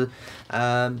在是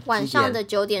晚上的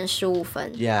9点15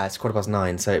分。Yeah, it's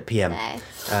 9:15, so PM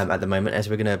at the moment, as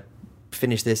we're going to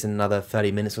finish this in another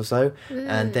 30 minutes or so,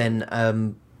 and then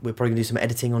we're probably going to do some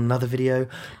editing on another video.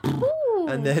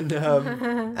 And then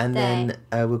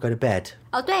we'll go to bed.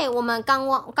 对，我们刚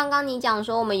刚你讲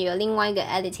说我们有另外一个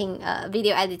editing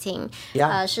video editing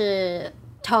是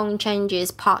Tone Changes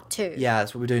Part 2. Yeah,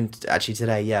 that's what we're doing actually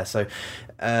today. Yeah, so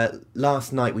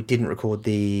last night we didn't record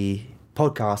the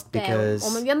podcast because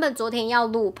我们原本昨天要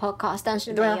录 podcast 但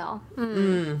是没有。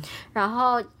然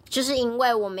后就是因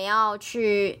为我们要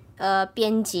去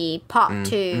编辑 Part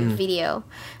 2 video，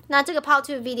那这个 Part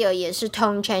 2 video 也是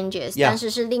tone changes，但是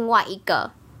是另外一个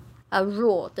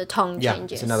rule 的 tone changes. Yeah,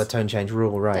 it's another tone change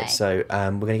rule, right? So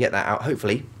we're going to get that out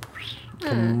hopefully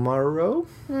tomorrow.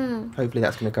 Hopefully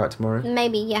that's going to go out tomorrow.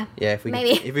 Maybe, yeah. Yeah, if we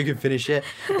can finish it.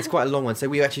 It's quite a long one, so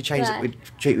we actually changed it.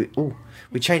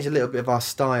 We changed a little bit of our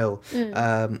style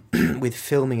with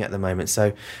filming at the moment.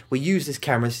 So we use this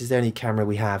camera. This is the only camera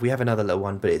we have. We have another little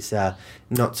one, but it's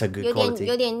not so good quality.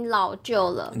 有点老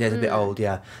旧了。Yeah, it's a bit old,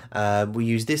 yeah. We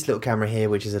use this little camera here,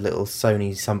 which is a little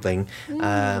Sony something.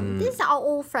 This is our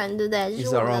old friend, 对不对？ This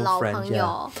is our old friend,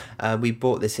 yeah. We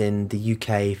bought this in the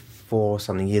UK 4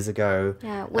 something years ago.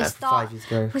 Yeah, 5 years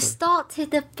ago. We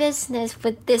started the business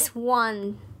with this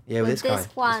one. Yeah, with this guy.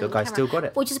 This guy still got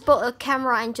it. We just bought a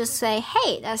camera and just say,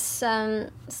 hey, let's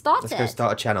start Let's go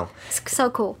start a channel. It's so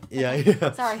cool. Yeah.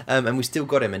 Sorry. And we still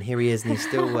got him, and here he is, and he's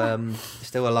still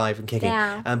still alive and kicking.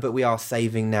 Yeah. But we are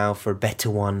saving now for a better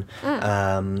one,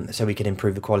 so we can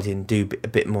improve the quality and do a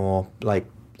bit more like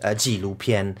纪录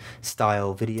片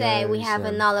style videos. 对 we have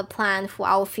another plan for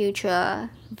our future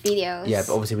videos. Yeah,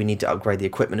 but obviously we need to upgrade the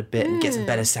equipment a bit and get some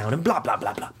better sound and blah blah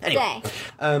blah blah. Anyway.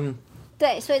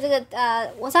 对，所以这个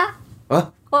what's that?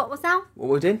 What's that? What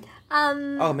we're doing?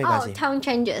 没关系。tone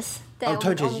changes. 对，我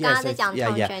们刚刚在讲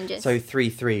tone changes. So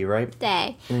 3-3, right?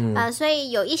 对，所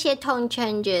以有一些 tone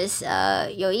changes，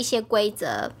有一些规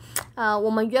则，我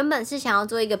们原本是想要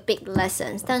做一个 big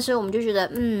lessons， 但是我们就觉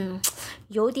得，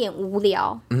有点无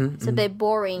聊，it's a bit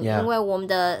boring， 因为我们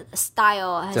的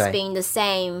style has been the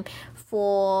same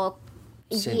for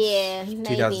a year,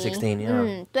 maybe.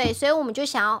 2016, 对，所以我们就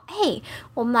想要，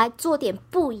我们来做点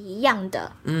不一样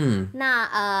的，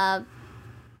那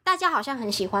大家好像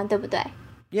很喜欢，对不对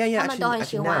？Yeah,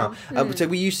 actually now. So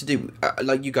we used to do,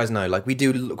 like you guys know, like we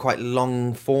do quite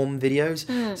long form videos.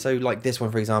 So like this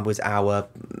one, for example, is hour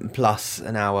plus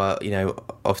an hour,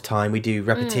 of time. We do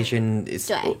repetition. It's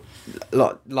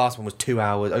last one was 2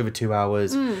 hours, over 2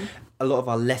 hours. A lot of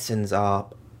our lessons are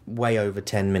way over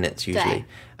 10 minutes usually.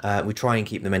 We try and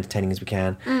keep them entertaining as we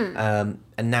can.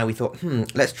 And now we thought,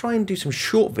 let's try and do some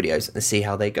short videos and see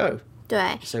how they go.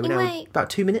 对， So we're now about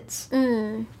 2 minutes.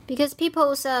 Because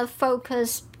people's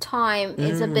focus time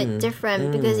is a bit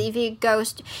different. Because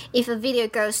if a video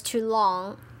goes too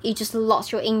long, you just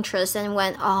lost your interest and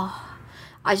went,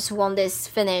 I just want this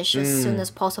finished as soon as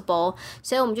possible.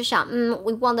 所以我们就想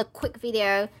we want a quick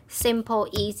video, simple,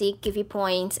 easy, give you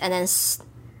points, and then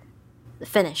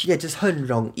finish. Yeah, just 很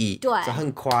容易，对，就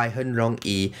很快，很容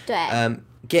易。对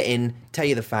，get in, tell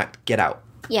you the fact, get out.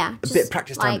 Yeah, a bit of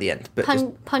practice time at the end, but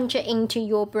punch it into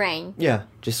your brain. Yeah,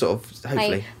 just sort of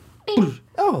hopefully.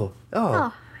 Oh,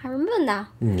 I remember now.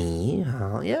 你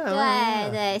好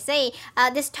Yeah. 对，所以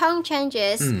this tone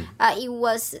changes. It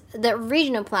was the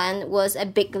original plan was a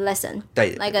big lesson,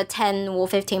 对 like a 10 or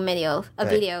 15 videos,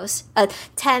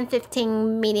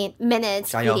 10-15 minutes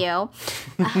加油 video.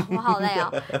 我好累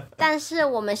哦。但是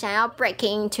我们想要 break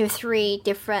into three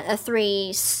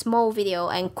small video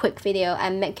and quick video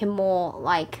and make it more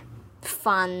like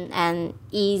fun and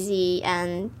easy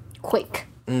and quick.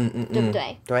 对不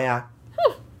对？对啊。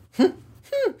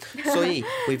So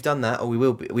we've done that, or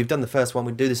we've done the first one,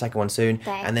 we'll do the second one soon,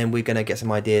 and then we're going to get some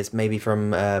ideas maybe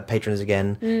from patrons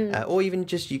again, or even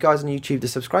just you guys on YouTube, the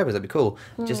subscribers. That'd be cool.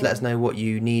 Just let us know what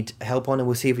you need help on, and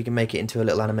we'll see if we can make it into a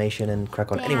little animation and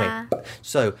crack on. Anyway,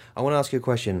 so I want to ask you a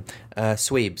question.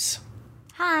 Sweebs.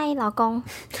 Hi, 老公。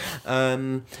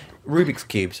 Rubik's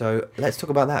Cube. So let's talk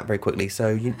about that very quickly.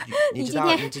 So 你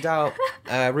知道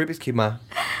Rubik's Cube 吗？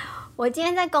我今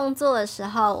天在工作的时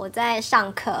候，我在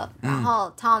上课，然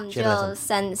后 Tom 就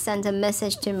sent a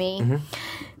message to me.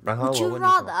 然后 Would you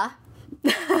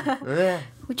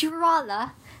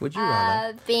rather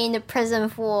be in the prison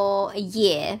for a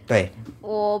year? 对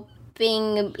Or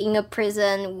being in a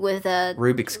prison with a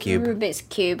Rubik's Cube. Rubik's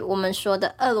Cube. 我们说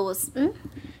的俄罗斯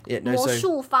魔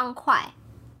术方块。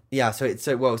Yeah, so it's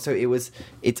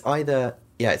either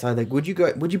would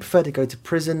you prefer to go to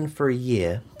prison for a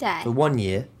year, for 1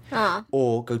 year,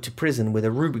 or go to prison with a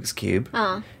Rubik's Cube,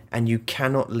 and you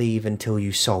cannot leave until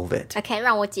you solve it? Okay,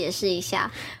 让我解释一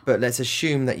下。 But let's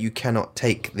assume that you cannot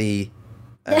take the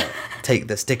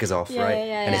stickers off, right?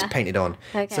 And it's painted on.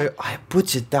 Okay. So I 不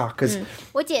知道 because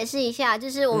我解释一下，就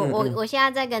是我现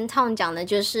在在跟 Tom 讲的，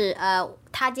就是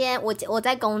他今天我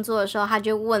在工作的时候，他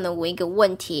就问了我一个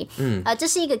问题，这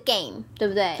是一个 game， 对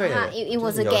不对？对 ，it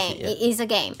was a game, it is a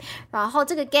game。然后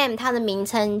这个 game 它的名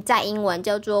称在英文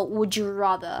叫做 Would you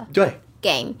rather 对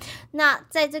game。那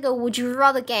在这个 Would you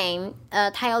rather game，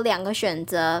它有2个选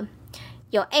择，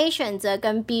有 A 选择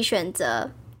跟 B 选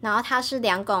择。然后它是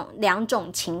两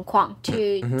种情况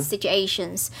two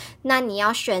situations， 那你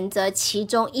要选择其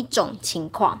中一种情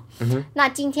况。那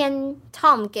今天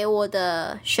Tom 给我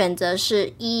的选择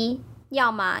是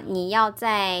要么你要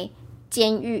在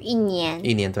监狱1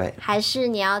年，对，还是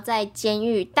你要在监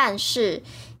狱，但是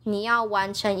你要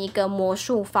完成一个魔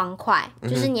术方块，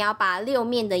就是你要把6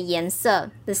面的颜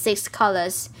色 the 6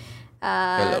 colors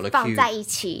放在一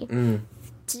起。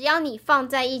只要你放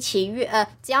在一起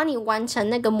只要你完成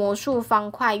那个魔术方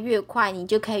块越快，你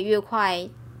就可以越快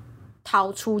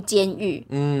逃出监狱。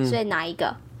所以哪一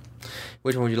个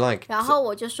Which one would you like? 然后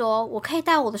我就说，我可以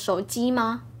带我的手机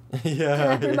吗？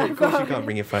 Yeah, of course you can't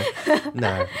bring your phone.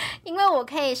 No. 因为我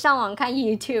可以上网看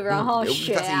YouTube 然后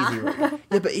学啊。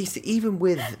 That's easy,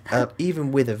 right? Yeah, but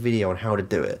even with a video on how to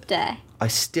do it, 对 I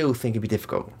still think it'd be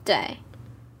difficult. 对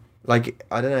Like,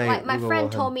 I don't know. My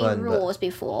friend told me rules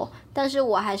before， 但是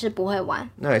我还是不会玩。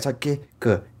 No, it's like g.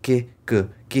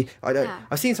 I don't.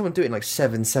 I've seen someone do it in like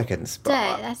 7 seconds. But 对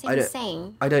 ，that's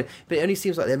insane. I don't. But it only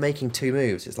seems like they're making 2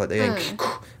 moves. It's like they're going.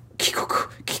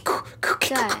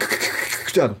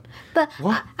 done. But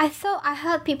What? I thought I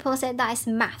heard people say that is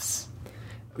maths.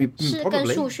 是跟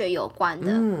Probably. 数学有关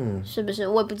的，是不是？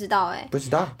我也不知道哎、不知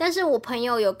道。但是我朋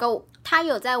友有跟我，他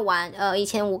有在玩。以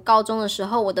前我高中的时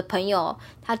候，我的朋友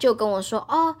他就跟我说，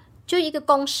哦，就一个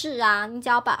公式啊，你只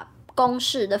要把公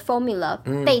式的 formula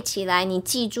背起来，你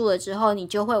记住了之后，你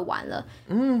就会玩了。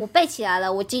我背起来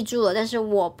了，我记住了，但是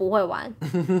我不会玩，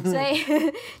所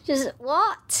以就是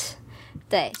what？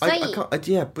 对，所 I 以 can't,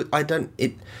 yeah, but I don't.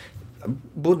 It.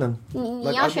 不能。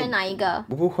你要选哪一个？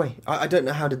我不会。I don't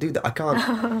know how to do that. I can't.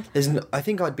 I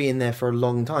think I'd be in there for a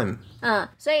long time.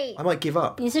 所以 I might give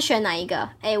up. 你是选哪一个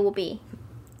 ？A 或 B？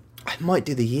 I might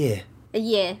do the year.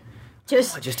 Yeah， I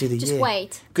might just do the just year.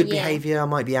 wait. Good Yeah. behaviour. I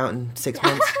might be out in 6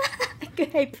 months.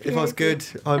 If I was good,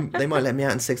 they might let me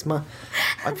out in 6 months.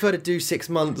 I prefer to do 6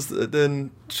 months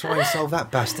than try and solve that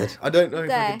bastard. I don't know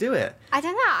if I could do it. I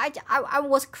don't know. I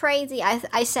was crazy.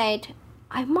 I said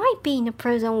I might be in a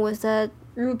prison with a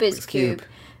Rubik's Cube.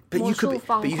 But you could be,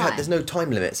 but you had, there's no time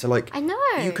limit, so like I know.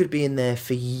 you could be in there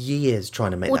for years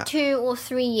trying to make or that. 2 or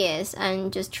 3 years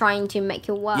and just trying to make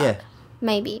it work. Yeah.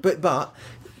 Maybe. But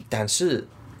但是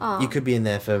you could be in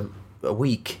there for a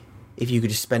week if you could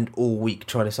just spend all week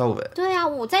trying to solve it. 对啊，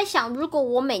我在想，如果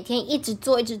我每天一直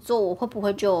做，我会不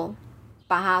会就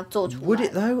把它做出来 Would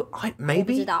it though? 我不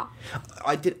Maybe. 知道。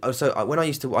I did. So when I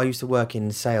used to work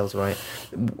in sales, right?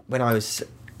 When I was,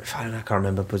 I don't know, I can't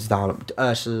remember. 不知道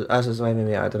20岁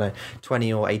maybe, I don't know,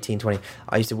 20 or 18, 20.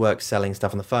 I used to work selling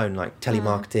stuff on the phone, like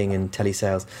telemarketing and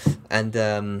telesales, and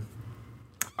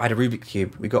I had a Rubik's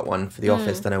Cube. We got one for the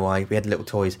office. Don't know why. We had little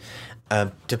toys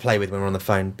to play with when we were on the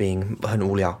phone, being 很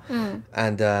无聊.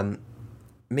 And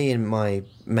me and my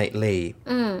mate Lee,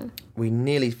 we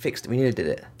nearly did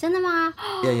it. 真的吗？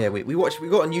 Yeah, we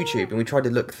got on YouTube and we tried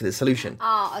to look for the solution.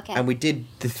 Oh, okay. And we did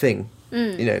the thing,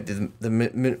 you know, the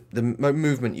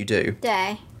movement you do,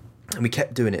 对。 and we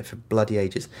kept doing it for bloody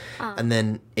ages. And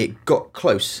then it got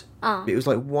close. It was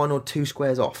like 1 or 2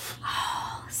 squares off.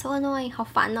 So annoying， 好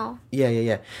烦哦。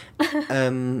Yeah.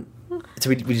 So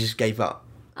we just gave up.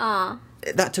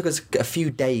 That took us a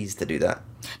few days to do that.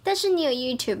 但是你有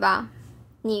YouTube 啊，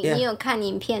你有看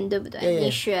影片对不对？ Yeah.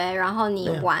 你学，然后你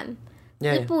玩。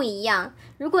 Yeah. 是不一样。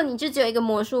如果你就只有一个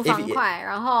魔术方块，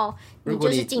然后你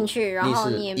就是进去，然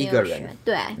后你也没有学，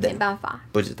对，没办法。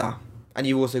不知道。And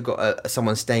you also got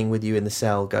someone staying with you in the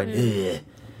cell going,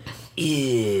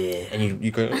 and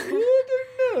you go, I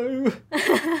don't know.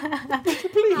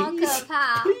 好可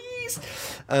怕。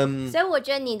 Please. 所以我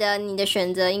觉得你的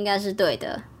选择应该是对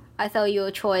的。I thought your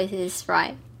choice is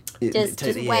right. Just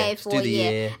wait for a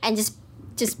year and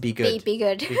just be good. Be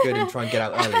good. Be good and try and get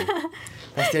out early.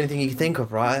 That's the only thing you can think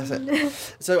of, right?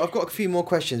 So I've got a few more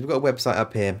questions. We've got a website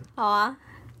up here. 好啊。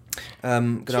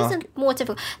Gonna 就是 ask. more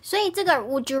difficult. 所以这个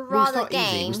Would you We'll rather start easy.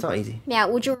 game， We'll start easy. Yeah,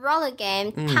 Would you rather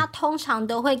game，它通常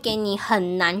都会给你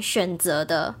很难选择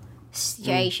的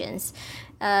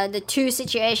situations。The 2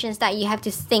 situations that you have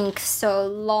to think so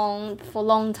long for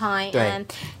long time， 对 and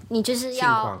你就是情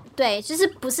要况对，就是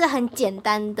不是很简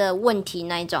单的问题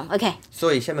那一种。OK，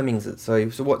 所以下面名字. So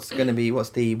what's the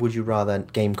Would You Rather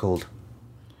game called?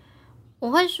 我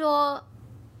会说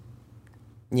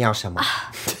你要什么？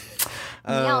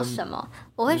你要什么？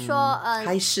我会说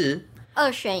还是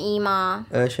2选1吗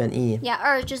2选1。 ？Yeah，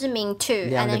 2就是 mean 2，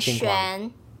 两 and 个 then 情况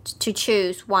选 to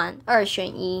choose one， 2选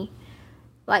1。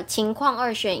Like 情况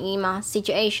2选1吗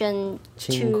 ？Situation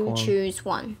情 to 况 choose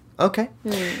one。 Okay.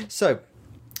 So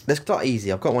let's start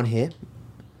easy. I've got one here.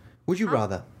 Would you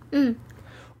rather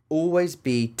always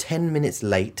be 10 minutes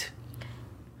late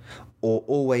or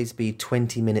always be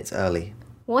 20 minutes early?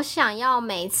 我想要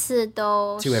每次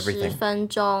都 To everything 10分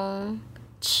钟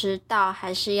迟到，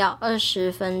还是要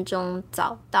20分钟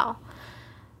早到？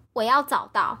我要早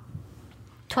到。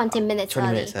20 minutes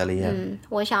 20 minutes early, yeah.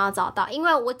 我想要早到，因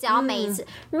为我只要每一次，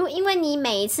因为你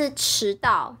每一次迟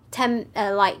到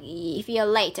，like if you're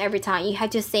late every time, you have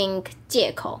to think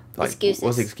借口 Like, excuses.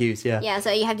 what's the excuse? Yeah. Yeah,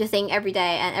 so you have to think every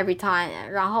day and every time.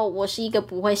 然后我是一个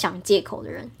不会想借口的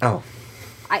人。Oh,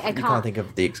 I you can't can't. think of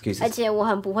the 而 excuses. 且我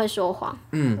很不会说谎。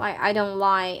Like I don't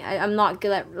lie. I'm not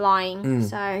good at lying.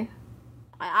 So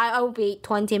I will be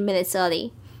 20 minutes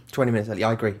early. 20 minutes early.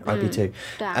 I agree. I'd be too.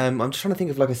 对啊。 I'm just trying to think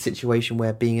of like a situation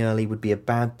where being early would be a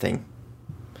bad thing.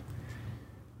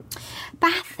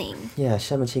 Bad thing. Yeah,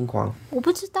 什么情况？我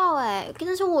不知道哎，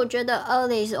但是我觉得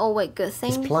early is always good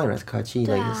thing. It's polite, right? 客气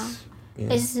对 like 啊 it's,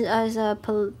 yeah. It's as a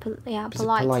It's a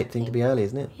polite polite thing to be early,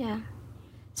 isn't it? Yeah.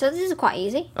 So this is quite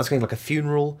easy. I was thinking like a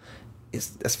funeral.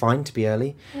 That's fine to be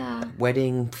early. Yeah.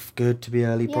 Wedding, good to be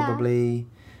early, Yeah. probably.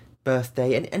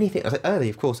 Birthday, anything. I was like, early,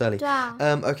 of course, early. Yeah.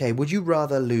 Okay, would you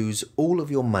rather lose all of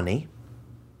your money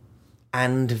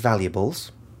and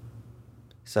valuables.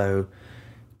 So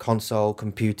console,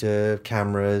 computer,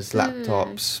 cameras,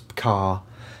 laptops, car,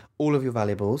 all of your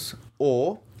valuables,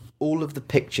 or all of the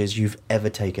pictures you've ever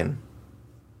taken.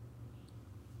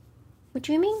 What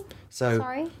do you mean? So,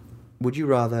 sorry? Would you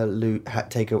rather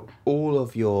take all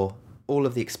of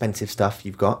the expensive stuff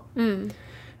you've got? We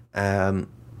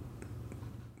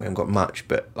haven't got much,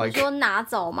 but like. 说拿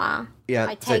走吗? Yeah.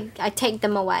 I take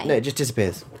them away. No, it just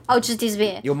disappears. Oh, just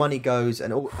disappear. Your money goes,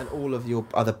 and all of your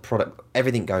other product,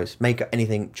 everything goes. Makeup,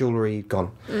 anything, jewelry,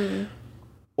 gone.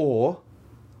 Or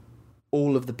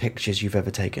all of the pictures you've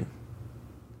ever taken.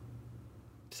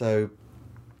 So,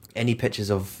 any pictures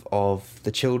of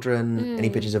the children, any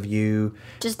pictures of you,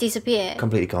 just disappear.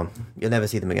 Completely gone. You'll never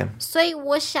see them again. 所以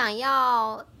我想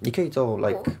要，你可以做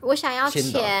like 我想要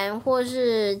钱，或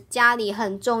是家里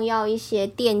很重要一些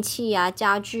电器啊、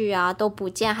家具啊都不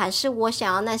见，还是我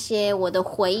想要那些我的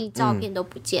回忆照片都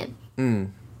不见？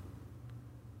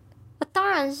我当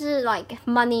然是 like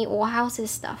money or houses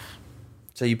stuff.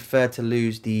 So you prefer to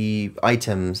lose the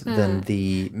items than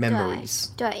the memories?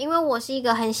 对，因为我是一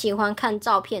个很喜欢看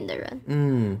照片的人。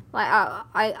Like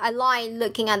I like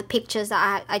looking at the pictures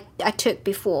that I took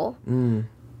before.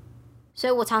 所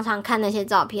以我常常看那些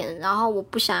照片，然后我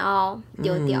不想要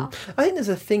丢掉。I think there's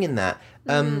a thing in that.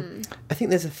 I think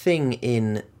there's a thing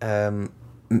in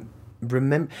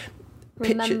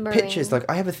pictures. Like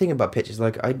I have a thing about pictures.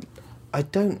 Like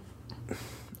I'm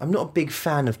not a big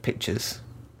fan of pictures.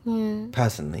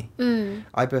 Personally,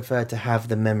 I prefer to have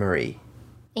the memory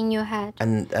in your head.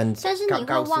 And 但是你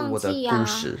会忘记啊，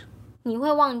你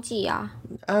会忘记啊。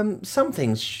Some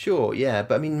things, sure, yeah,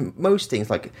 but I mean, most things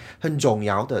like 很重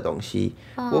要的东西，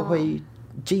我会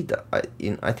记得。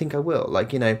I think I will.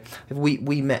 Like, you know, if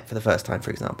we met for the first time,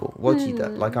 for example, 我记得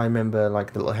like I remember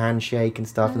like the little handshake and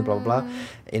stuff and blah blah blah,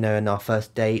 you know, and our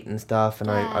first date and stuff,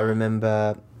 and I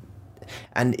remember.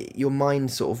 And your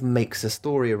mind sort of makes a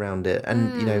story around it.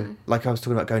 And, you know, like I was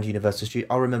talking about going to Universal Studios,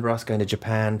 I'll remember us going to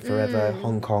Japan forever,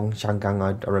 Hong Kong,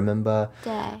 Shanghai, I remember.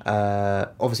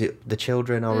 Obviously, the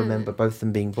children, I'll remember both of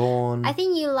them being born. I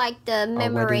think you like the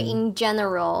memory in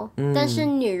general. 但是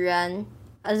女人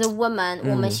as a woman,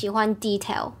 我们喜欢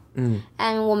detail.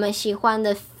 And 我们喜欢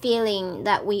the feeling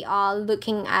that we are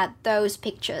looking at those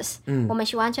pictures. 我们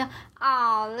喜欢就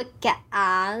oh, look at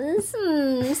us,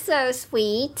 so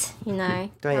sweet, you know.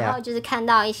 对呀。然后就是看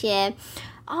到一些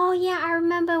oh yeah, I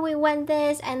remember we went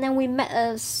this and then we met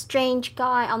a strange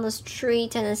guy on the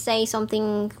street and say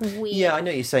something weird. Yeah, I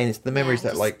know what you're saying. It's the memories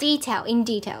that like detail in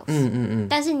details.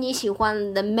 但是你喜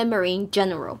欢 the memory in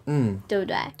general. 对不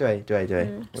对？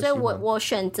对。所以我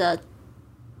选择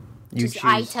You just choose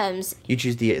items. You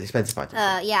choose the expensive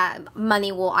items. Yeah, money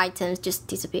or items just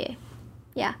disappear.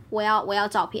 Yeah, 我要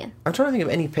照片。I'm trying to think of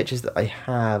any pictures that I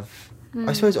have.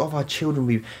 I suppose of our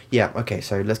children. Okay.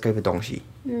 So let's go for 东西.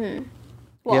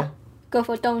 Yeah. Go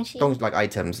for 东西。Like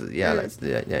items. Yeah.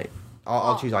 Yeah.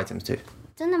 I'll choose items too.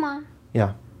 真的吗？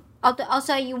 Yeah. Oh,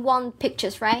 also you want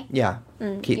pictures, right? Yeah.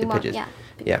 Keep the pictures.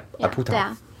 Yeah. I put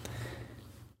out.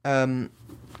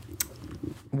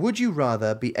 Would you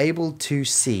rather be able to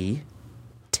see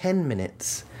 10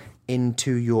 minutes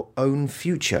into your own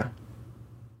future?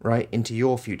 Right? Into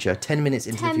your future. 10 minutes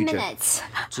into the future. 10 minutes.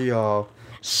 只有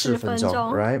10分钟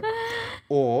right?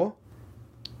 Or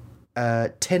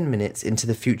 10 minutes into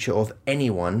the future of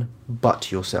anyone but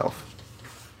yourself.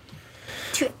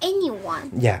 To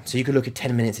anyone? Yeah, so you could look at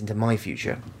 10 minutes into my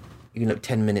future. You can look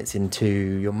 10 minutes into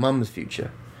your mum's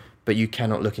future. But you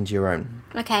cannot look into your own.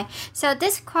 Okay, so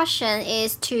this question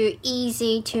is too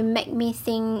easy to make me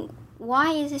think,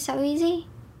 why is it so easy?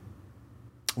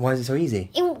 Why is it so easy?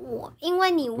 因为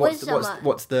你为什么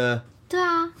What's the 对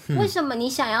啊，为什么你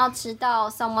想要知道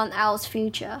someone else's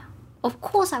future? Of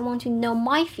course I want to know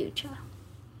my future.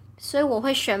 所以我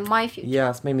会选 my future.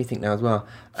 Yeah, it's made me think now as well.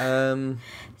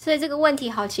 所以这个问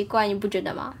题好奇怪，你不觉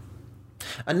得吗？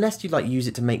 Unless you like use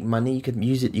it to make money, you could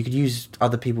use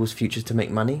other people's futures to make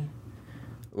money.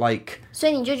 Like 所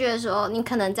以你就觉得说，你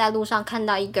可能在路上看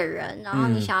到一个人，然后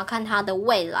你想要看他的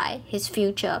未来 his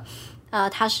future.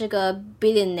 他是个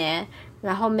billionaire,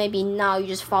 然后 maybe now you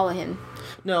just follow him.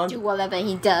 No, do whatever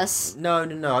he does. No.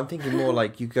 I'm thinking more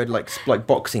like you go to like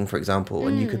boxing, for example,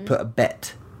 and you could put a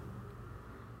bet.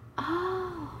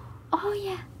 Oh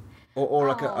yeah. Or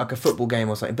like a football game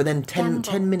or something. But then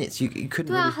 10 minutes you couldn't.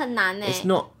 对啊， really, 很难欸。 It's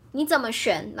not. 你怎么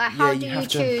选? Like how do you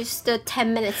choose the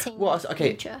 10 minutes in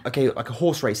future? Okay, like a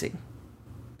horse racing.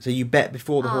 So you bet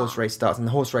before the horse race starts, and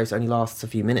the horse race only lasts a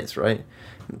few minutes, right?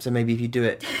 So maybe if you do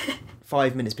it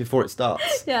 5 minutes before it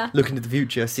starts, look into the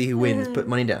future, see who wins, put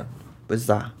money down. What's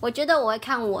that? 我觉得我会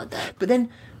看我的。 But then,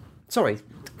 sorry,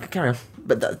 carry on.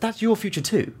 But that's your future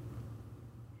too.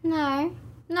 No,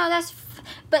 that's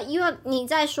but你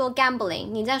在说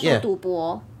gambling， 你在说赌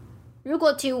博。如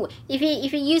果if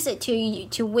you use it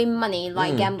to win money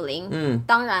like gambling，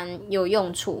 当然有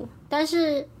用处。但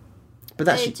是 But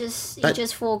that's it's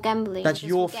just for gambling. That's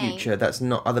your future. That's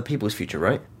not other people's future,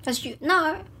 right?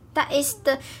 No, that is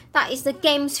the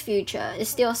game's future. It's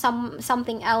still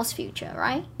something else future,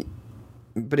 right?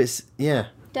 But it's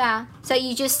对啊 So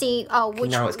you just see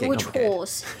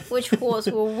which horse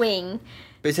will win.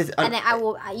 But it says, and then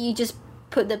you just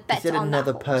put the bet on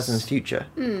another that person's future.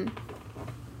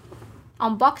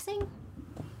 On boxing?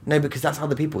 No, because that's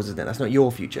other people's, isn't it? That's not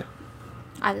your future.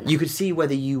 I don't know. You could see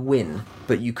whether you win,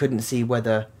 but you couldn't see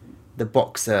whether the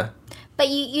boxer. But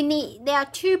you need there are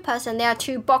two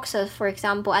boxers, for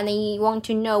example, and then you want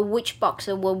to know which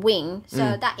boxer will win.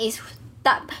 So that is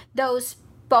those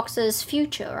boxers'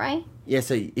 future, right? Yeah,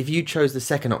 so if you chose the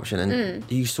second option and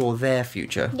you saw their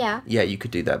future, yeah, you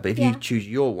could do that. But if you choose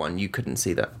your one, you couldn't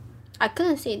see that. I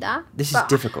couldn't see that. This is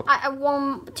difficult. I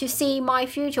want to see my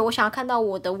future. 我想看到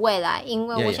我的未来，因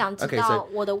为我想知道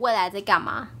我的未来在干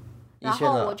嘛。然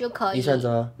后我就可以。你选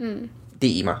择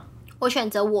第一吗？我选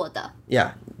择我的。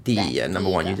Yeah, 第一 number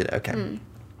one. You did it. Okay.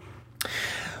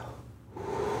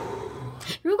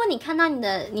 如果你看到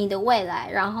你的未来，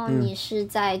然后你是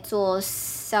在做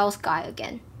sales guy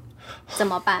again， 怎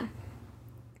么办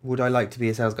 ？Would I like to be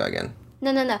a sales guy again?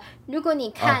 No. 如果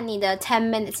你看你的10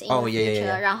 minutes in the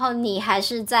future， 然后你还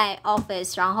是在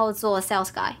office， 然后做 sales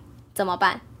guy， 怎么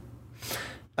办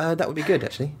？That would be good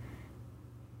actually.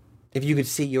 If you could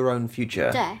see your own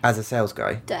future as a sales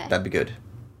guy, that'd be good.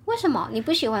 为什么你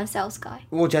不喜欢 sales guy？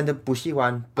 我真的不喜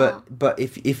欢 but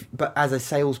as a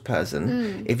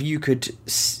salesperson, if you could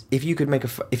make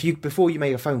before you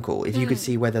make a phone call, if you could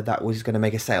see whether that was going to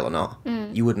make a sale or not,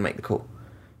 you wouldn't make the call.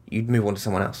 You'd move on to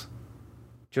someone else.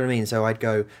 Do you know what I mean? So I'd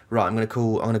go, right, I'm going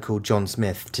to call John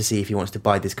Smith to see if he wants to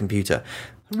buy this computer.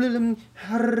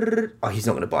 Oh, he's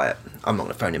not going to buy it. I'm not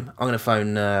going to phone him. I'm going to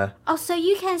phone... so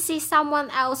you can see someone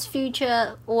else's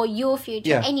future or your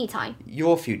future anytime?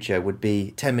 Your future would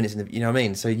be 10 minutes in the... You know what I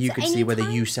mean? So you could see whether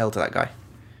you sell to that guy.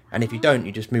 And if you don't,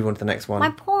 you just move on to the next one.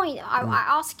 My point, I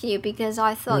asked you because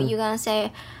I thought you were going to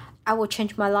say, I will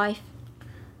change my life.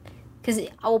 Because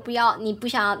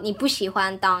你不喜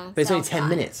欢当 But it's only 10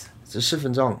 minutes. It's 10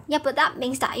分钟. Yeah, but that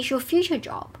means that is your future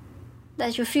job.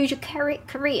 That's your future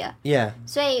career. Yeah.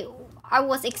 So I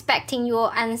was expecting your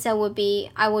answer would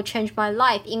be, I will change my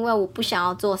life 因为我不想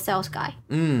要做 sales guy.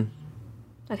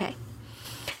 Okay.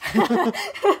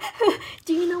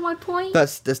 Do you know my point?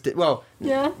 That's well.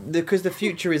 Yeah. Because the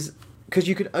future is because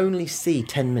you could only see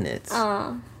 10 minutes.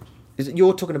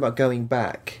 You're talking about going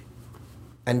back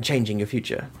and changing your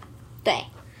future. 对。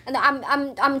And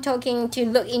I'm talking to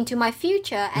look into my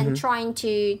future and trying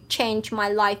to change my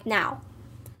life now.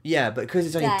 Yeah, but because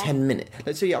it's only 10 minutes.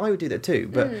 So yeah, I would do that too.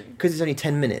 But because it's only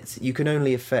 10 minutes, you can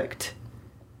only affect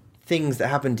things that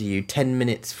happen to you 10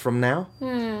 minutes from now.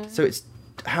 So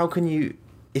how can you...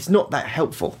 It's not that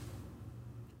helpful.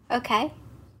 Okay.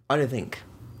 I don't think.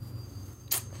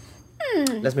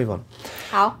 Let's move on.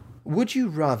 How? Would you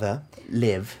rather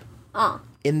live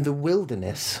in the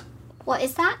wilderness... What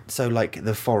is that? So like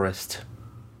the forest.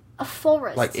 A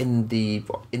forest? Like in the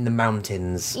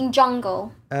mountains. In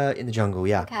jungle? In the jungle,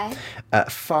 yeah. Okay.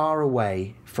 Far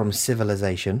away from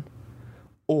civilization.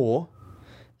 Or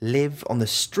live on the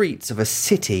streets of a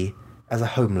city as a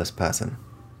homeless person.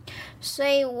 所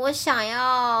以我想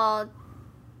要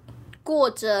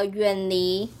过着远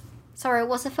离 Sorry,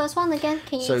 what's the first one again?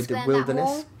 Can you explain the wilderness. that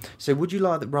more? So would you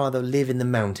rather live in the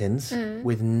mountains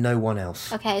with no one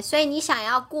else? Okay, 所以你想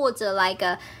要过着 like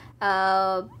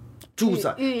a 住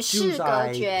在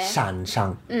山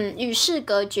上。与世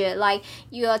隔绝 like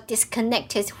you are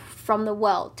disconnected from the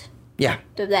world. Yeah.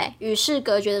 对不对？与世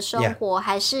隔绝的生活，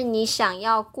还是你想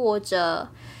要过着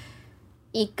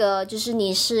一个就是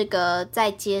你是个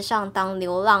在街上当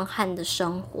流浪汉的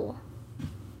生活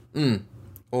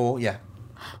？Or yeah.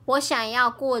 我想要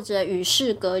过着与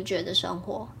世隔绝的生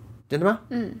活。真的吗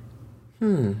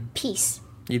？Peace.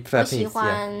 You prefer peace? 我喜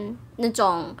欢那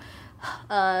种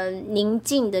宁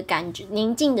静的感觉，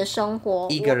宁静的生活。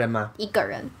一个人吗？一个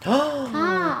人。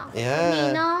Yeah.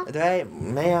 你呢？对，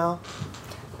没有。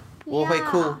我会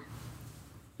哭。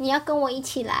你要跟我一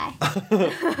起来。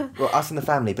Well, us and the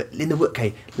family, but in the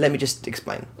okay, let me just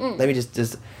explain. Let me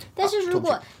just. 但是如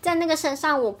果在那个山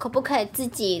上，我可不可以自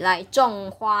己来种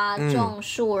花、种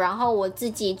树，然后我自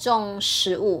己种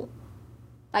食物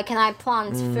？Like can I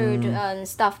plant food and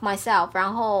stuff myself？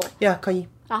 然后 Yeah， 可以。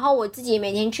然后我自己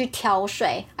每天去挑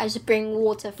水，I just bring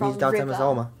water from river。你知道怎么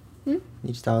做吗？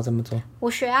你知道怎么做？我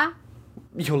学啊。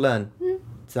You'll learn.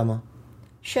 知道吗？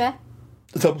学。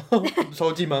知道吗？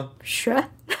手机吗？学。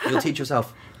You'll teach yourself.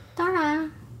 当然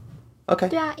啊。Okay.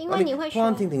 对啊，因为你会学。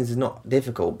Planting things is not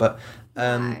difficult, but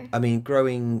I mean,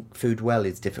 growing food well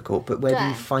is difficult. But where do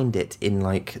you find it in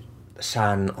like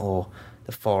shan or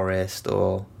the forest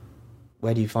or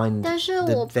where do you find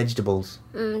the vegetables?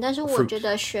 但是我觉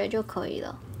得学就可以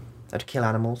了。How to kill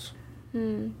animals?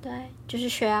 对，就是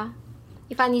学啊。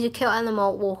If I need to kill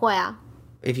animal， 我会啊。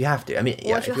If you have to, I mean,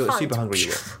 yeah, if you're super hungry,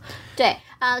 you will. 对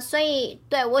所以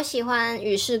对我喜欢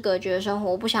与世隔绝的生活，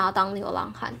我不想要当流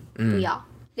浪汉，不要。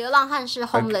流浪汉是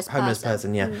homeless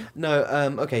person, yeah. No,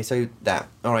 okay, so that.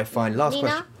 All right, fine. Last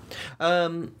question.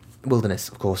 Wilderness,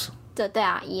 of course. 对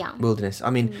啊，一样。Wilderness.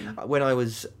 I mean, when I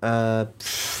was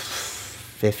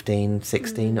 15,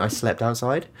 16, I slept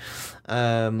outside.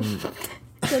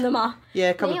 真的吗？ Yeah,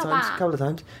 a couple of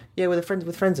times. Yeah, with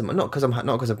friends of mine. Not because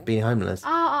of being homeless,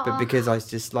 but because I was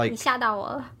just like. 你吓到我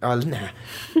了。nah.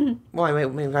 Why?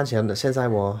 没关系，现在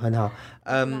我很好。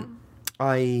Me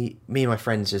and my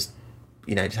friends just.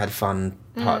 Just had fun,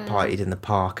 partied in the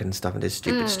park and stuff, and did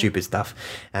stupid stuff,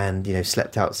 and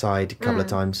slept outside a couple of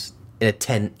times in a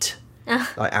tent,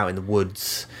 like out in the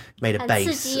woods, made a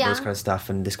base, and those kind of stuff,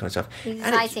 and this kind of stuff.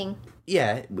 Exciting.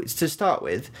 Yeah, it's to start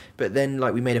with, but then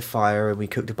like we made a fire and we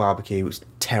cooked a barbecue. It was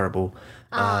terrible.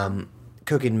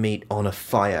 Cooking meat on a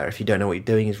fire, if you don't know what you're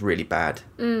doing, is really bad.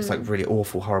 It's like really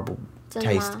awful, horrible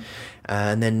taste.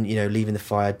 And then leaving the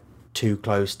fire too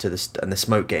close to the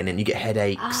smoke getting in, you get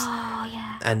headaches. Oh yeah.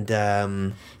 And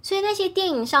所以那些电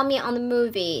影上面 on the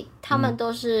movie， 他们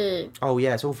都是 Oh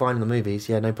yeah, it's all fine in the movies.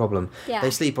 Yeah, no problem. Yeah. They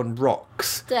sleep on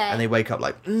rocks. 对 And they wake up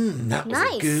like, that was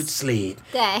a good sleep.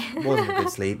 对 Wasn't a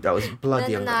good sleep. That was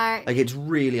bloody No. Like it's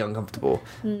really uncomfortable.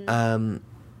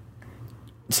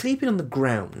 Sleeping on the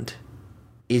ground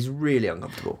is really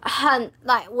uncomfortable. 很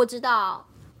like 我知道。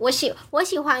我喜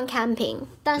欢 camping，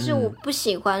 但是我不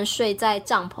喜欢睡在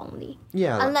帐篷里。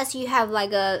Yeah. Unless you have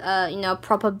like a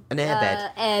proper an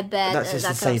airbed. Airbed. That's just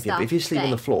the same thing. But if you sleep on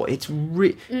the floor, it's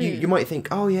you might think,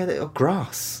 oh yeah,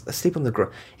 grass. Sleep on the grass.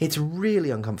 It's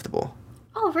really uncomfortable.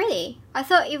 Oh really? I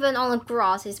thought even on the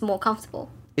grass is more comfortable.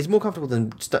 It's more comfortable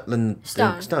than stone.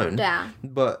 对啊。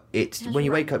 But it's when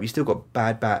you wake up, you still got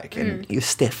bad back and you're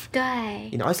stiff. 对。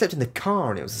I slept in the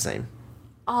car and it was the same.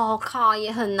 靠，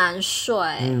也很难睡。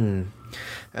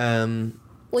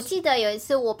我记得有一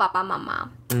次我爸爸妈妈，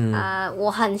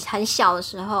我很小的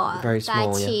时候啊，大概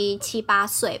7、8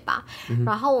岁吧，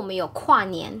然后我们有跨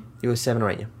年。You were 7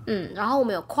 or 8. 然后我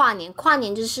们有跨年，跨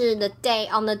年就是 the day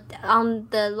on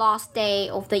the last day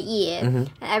of the year, and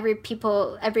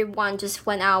everyone just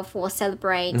went out for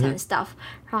celebrate and stuff.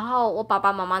 然后我爸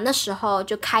爸妈妈那时候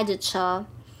就开着车，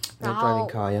然后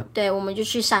driving car, yeah. 对，我们就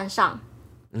去山上。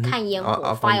看烟火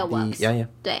fireworks， yeah.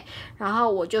 对，然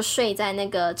后我就睡在那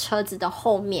个车子的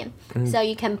后面，so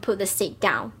you can put the seat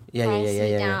down， yeah,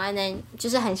 and then 就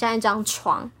是很像一张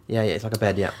床 ，yeah, it's like a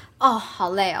bed, yeah。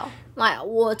好累哦，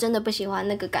我真的不喜欢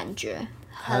那个感觉，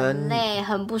很累，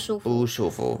很不舒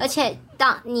服，而且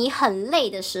当你很累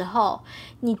的时候，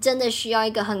你真的需要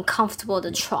一个很 comfortable 的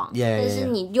床， 但是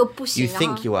你又不行 ，You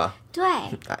think you are， 对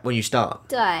 ，when you start，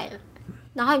 对。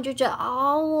然后你就觉得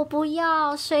我不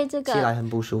要睡这个，起来很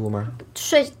不舒服吗？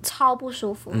睡超不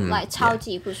舒服，超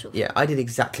级不舒服。Yeah, I did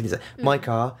exactly the same. My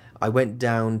car, I went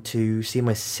down to see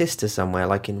my sister somewhere,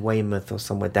 like in Weymouth or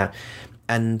somewhere down,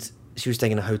 and she was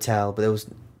staying in a hotel, but there was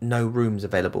no rooms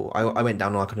available. I went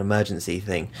down on like an emergency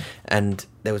thing, and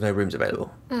there was no rooms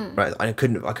available. Right, I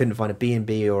couldn't find a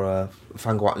B&B or a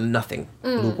Fangua, nothing.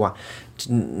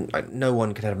 No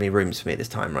one could have any rooms for me at this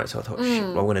time, right? So I thought, shit,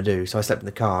 what am I going to do? So I slept in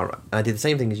the car, and I did the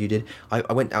same thing as you did.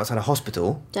 I went outside a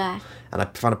hospital, and I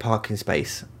found a parking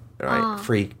space, right,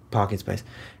 free parking space,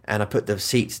 and I put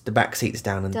the back seats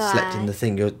down and slept in the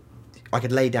thing. I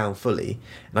could lay down fully,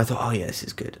 and I thought, oh yeah, this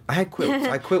is good. I had quilts.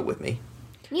 I quilt with me.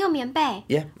 你有棉被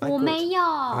Yeah, 我没有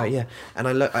yeah, and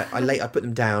I put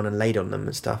them down and laid on them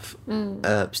and stuff.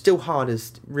 Still hard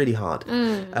as really hard.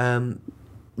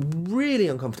 Really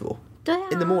uncomfortable. 对啊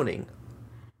In the morning,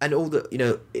 and all the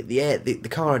the air the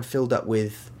car had filled up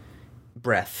with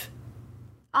breath.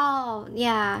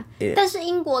 Yeah. 但是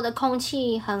英国的空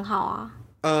气很好啊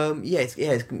Yeah,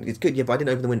 it's good. Yeah, but I didn't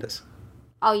open the windows.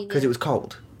 You because it was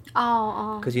cold.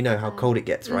 Because you know how cold it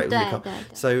gets, right? 对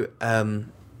So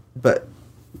but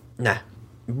nah,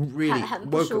 really 很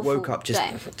不舒服 woke up just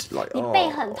对 like 你背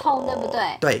很痛对不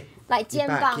对对 like 肩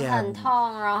膀很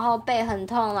痛然后背很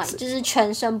痛 like 就是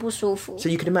全身不舒服 So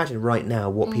you can imagine right now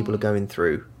what people are going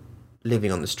through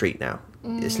living on the street now,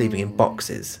 sleeping in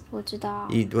boxes. 我知道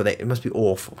It must be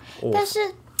awful. 但是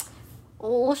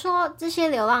我说这些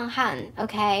流浪汉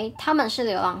 ，OK， 他们是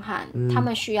流浪汉，他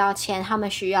们需要钱，他们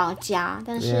需要家，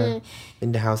但是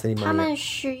In the house, they need money. 他们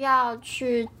需要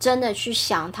去真的去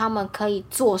想他们可以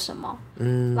做什么。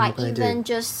Like even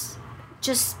just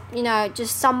you know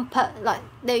just like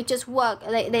they just work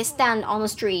they stand on the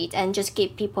street and just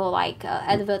give people like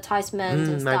advertisements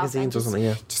and stuff magazines and or something,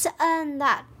 yeah. just earn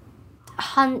that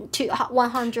 $100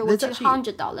 or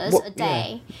 $200 a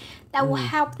day. That will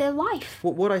help their life.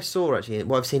 What I saw actually,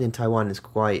 what I've seen in Taiwan is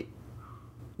quite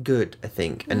good, I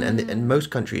think, and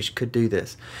most countries could do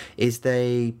this, is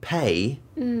they pay,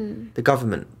 the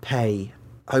government pay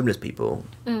homeless people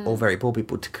or very poor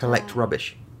people to collect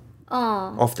rubbish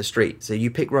off the street. So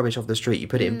you pick rubbish off the street, you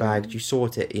put it in bags, you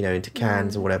sort it, you know, into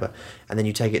cans or whatever, and then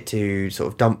you take it to sort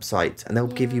of dump sites, and they'll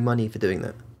give you money for doing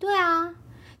that. 对啊，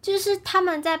就是他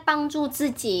们在帮助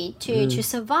自己 to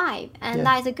survive, and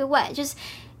that's a good way. Just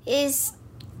is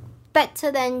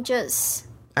better than just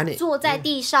坐在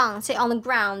地上 sit on the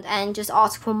ground and just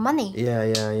ask for money.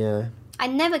 Yeah. I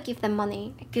never give them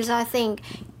money because I think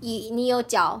你有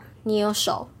脚，你有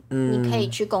手，你可以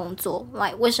去工作。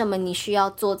Like 为什么你需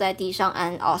要坐在地上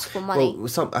and ask for money?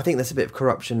 Well, I think that's a bit of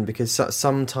corruption because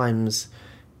sometimes,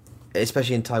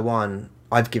 especially in Taiwan,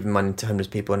 I've given money to homeless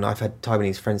people and I've had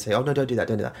Taiwanese friends say, "Oh no, don't do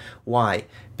that." Why?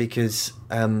 Because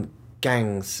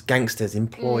gangsters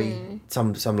employ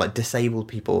some like disabled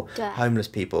people, homeless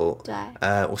people,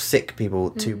 or sick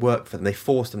people to work for them. They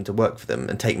force them to work for them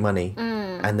and take money,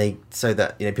 and so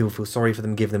that people feel sorry for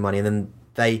them, give them money, and then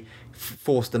they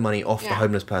force the money off the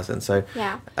homeless person. So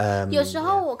有时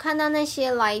候我看到那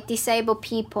些 like disabled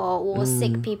people or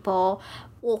sick people.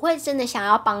 我会真的想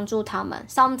要帮助他们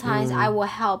Sometimes I will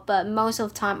help, but most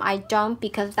of the time I don't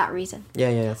because of that reason.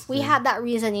 Yeah. We had that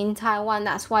reason in Taiwan.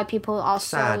 That's why people are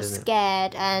so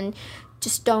scared and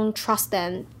just don't trust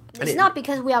them. It's not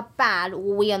because we are bad.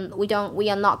 We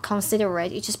are not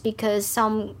considerate. It's just because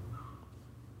some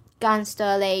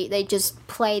gangster they just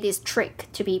play this trick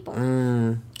to people.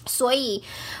 所以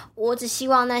我只希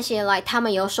望那些他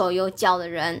们有手有脚的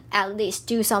人 at least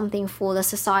do something for the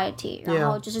society. 然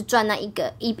后就是赚那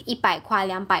100块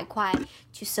200块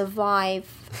to survive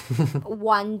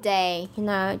one day. You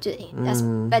know, that's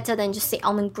better than just sit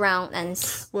on the ground and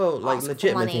well, like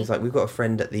legitimate things. Like we've got a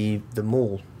friend at the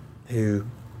mall who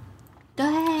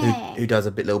does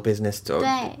a little business.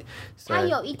 对，他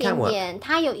有一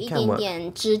点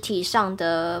点肢体上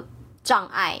的障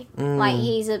碍 like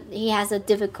he has a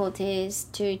difficulties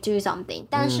to do something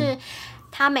但是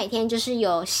他每天就是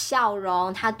有笑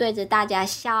容他对着大家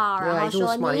笑然后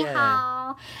说你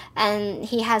好 and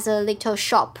he has a little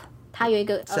shop 他有一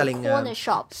个 corner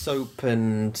shop soap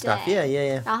and stuff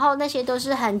yeah 然后那些都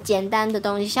是很简单的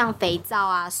东西像肥皂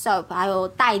啊 soap 还有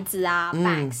袋子啊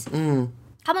bags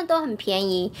他们都很便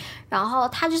宜然后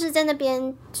他就是在那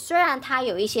边虽然他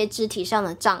有一些肢体上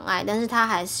的障碍但是他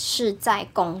还是在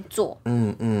工作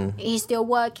He's still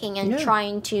working and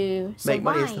trying to survive make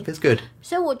money and stuff is good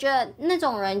所以我觉得那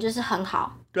种人就是很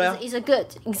好It's a good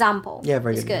example Yeah,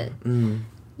 very It's good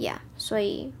Yeah 所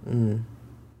以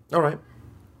Alright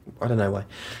I don't know why.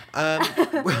 I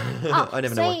never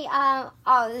know. 所以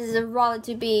this is a role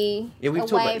to be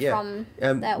away from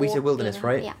we said wilderness,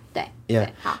 right? Yeah, 对。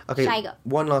Yeah. 好 Okay. 下一个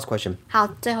One last question. 好，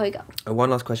最后一个。One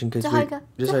last question because we're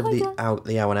just over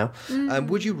the hour now.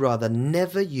 Would you rather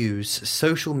never use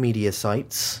social media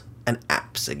sites and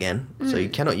apps again? So you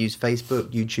cannot use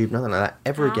Facebook, YouTube, nothing like that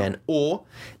ever again, or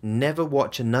never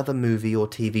watch another movie or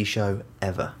TV show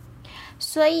ever?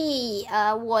 所以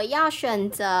我要选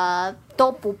择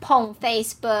都不碰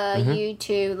Facebook,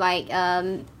 YouTube, like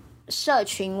社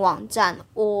群网站。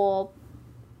我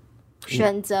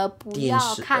选择不要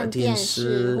看电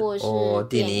视或是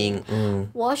电影。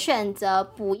我选择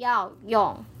不要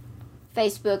用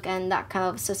Facebook and that kind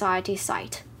of society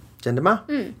site。真的吗？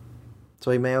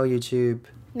所以没有 YouTube，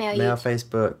 没有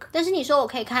Facebook。但是你说我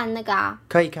可以看那个啊，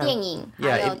可以看电影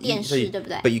还有电视，对不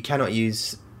对 ？But you cannot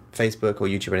use Facebook or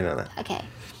YouTube or anything like that. Okay,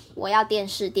 我要电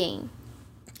视电影。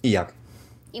Yeah.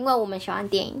 因为我们喜欢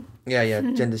电影。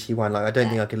Yeah, 真的喜欢。Like I don't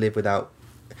think I could live without.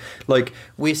 Like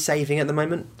we're saving at the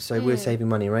moment, so we're saving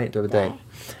money, right? The other day,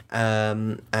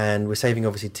 and we're saving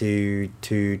obviously to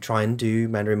try and do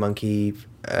Mandarin Monkey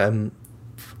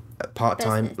part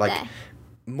time, like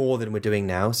more than we're doing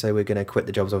now. So we're going to quit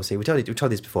the jobs. Obviously, we told you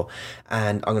this before,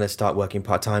 and I'm going to start working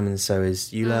part time, and so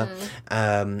is Eula.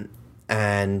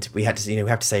 And we had to, we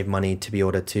have to save money to be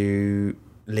able to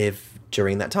live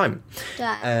during that time.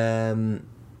 But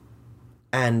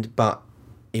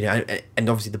and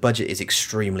obviously the budget is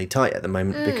extremely tight at the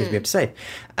moment because we have to save.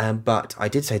 But I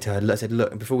did say to her, I said,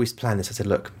 look, before we plan this, I said,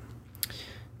 look,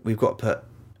 we've got to put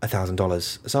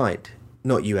 $1,000 aside.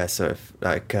 not US, sort of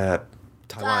like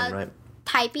Taiwan, right?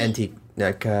 台币 NT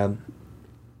like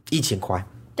 1000块.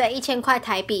 对，1000块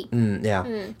台币。Yeah.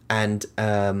 And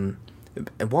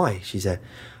why? She said,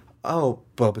 oh,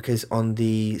 well, because on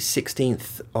the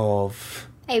 16th of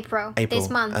April this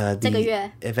month， 这个 the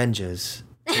月 Avengers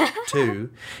 2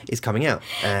 is coming out.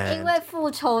 因为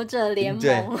复仇者联盟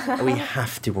we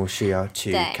have to 我需要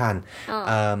去看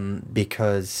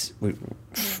because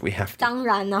we have to 当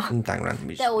然呢当然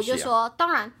对我就说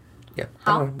当然 Yeah,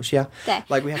 当然我需要对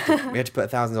Like we have to put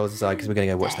 $1,000 aside because we're going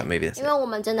to go watch that movie. 因为我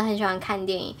们真的很喜欢看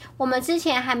电影。我们之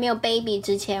前还没有 baby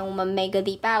之前，我们每个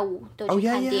礼拜五都去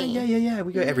看电影。Yeah.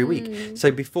 We go every week. So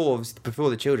before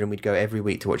the children, we'd go every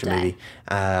week to watch a movie,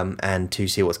 and to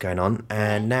see what's going on.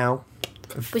 And now,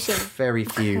 不行 very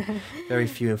few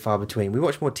and far between. We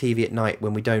watch more TV at night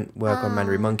when we don't work on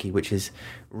Mandarin Monkey, which is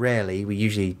rarely. We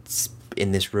usually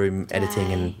in this room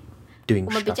editing and doing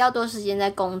我们比 stuff. 较多时间在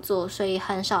工作，所以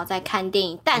很少在看电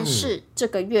影。但是这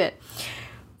个月，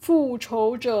复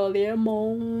仇者联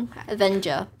盟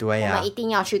Avenger， 对啊我们一定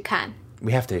要去看。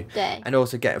 We have to. 对 And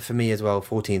also get for me as well.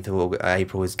 14th of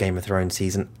April is Game of Thrones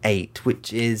season 8,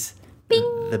 which is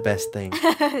the best thing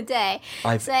对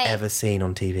I've 所以 ever seen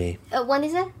on TV. When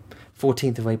is it?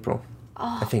 14th of April.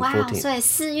 I think 哇 14th. 所以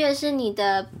4月是你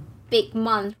的 big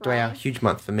month， 对啊 huge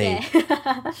month for me.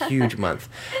 Huge month.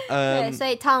 对，所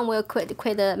以 Tom will quit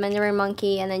the Mandarin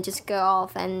Monkey and then just go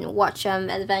off and watch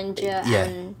Avenger Yeah.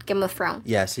 and Game of Thrones.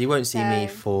 Yeah, so you won't see me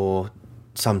for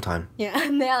some time. Yeah，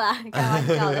 没有啦，开玩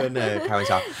笑的。 No, 开玩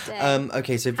笑.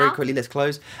 Okay, so very quickly, let's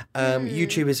close.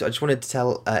 YouTubers, I just wanted to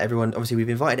tell everyone, obviously we've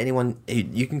invited anyone,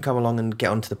 you can come along and get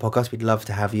onto the podcast. We'd love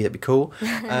to have you, that'd be cool.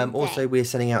 Also, we're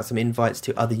sending out some invites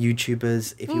to other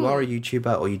YouTubers. If you are a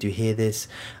YouTuber or you do hear this,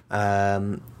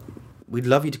 we'd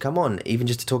love you to come on, even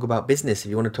just to talk about business. If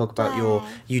you want to talk about your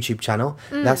YouTube channel,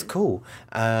 that's cool.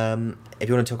 If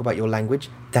you want to talk about your language,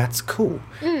 that's cool.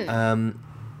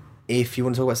 If you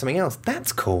want to talk about something else,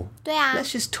 that's cool. 对啊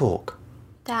Let's just talk.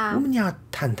 对啊我，们要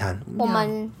谈谈，我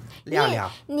们聊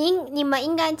聊。你们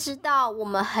应该知道，我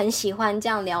们很喜欢这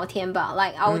样聊天吧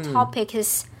？Like our topic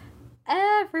is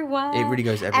everywhere. It really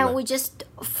goes everywhere. And we just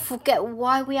forget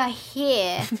why we are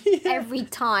here every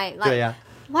time. Like, 对呀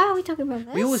why are we talking about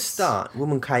this? We always start 我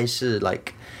们开始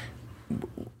like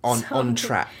on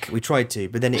track. We tried to,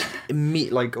 but then it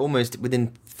like almost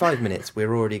within 5 minutes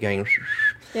we're already going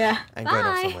Yeah. and going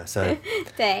off Bye. somewhere. So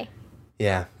对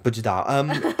yeah, 不知道.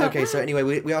 Okay, so anyway,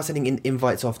 we are sending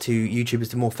invites off to YouTubers,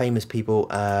 to more famous people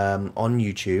on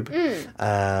YouTube.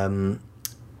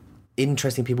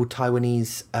 Interesting people,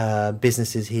 Taiwanese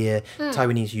businesses here,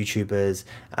 Taiwanese YouTubers,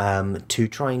 to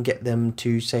try and get them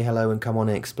to say hello and come on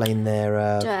and explain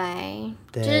their 对，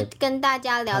就是跟大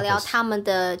家聊聊 purpose. 他们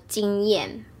的经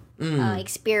验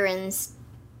，experience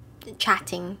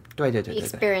chatting，对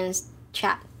experience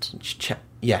chat。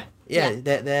 Yeah,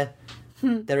 their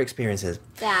experiences.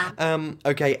 对啊，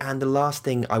 Okay, and the last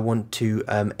thing I want to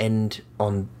end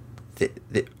on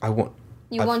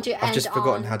You want to I've end just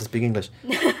forgotten on- how to speak English.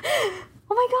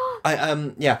 Oh my god.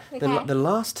 Okay. The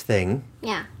last thing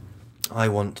Yeah. I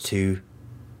want to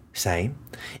say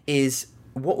is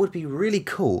what would be really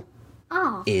cool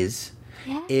Oh. is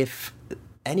Yeah. if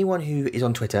anyone who is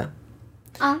on Twitter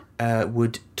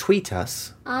would tweet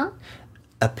us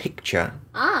a picture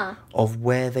of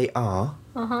where they are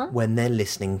when they're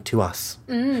listening to us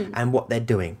and what they're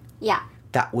doing. Yeah.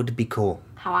 That would be cool.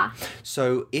 好啊。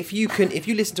 So if you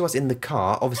listen to us in the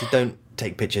car, obviously don't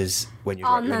take pictures when you're,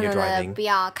 Oh when no you're no no！ driving. 不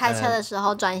要开车的时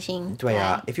候专心。对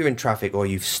啊, if you're in traffic or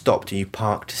you've stopped and you've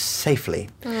parked safely,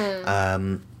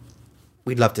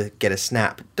 we'd love to get a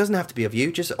snap. Doesn't have to be of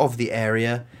you, just of the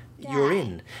area you're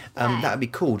in. That would be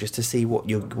cool just to see what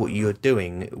you're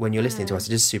doing when you're listening to us. It's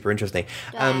just super interesting.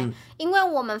 对，因为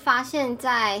我们发现，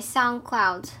在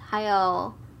SoundCloud 还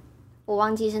有我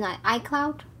忘记是哪里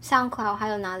iCloud、SoundCloud 还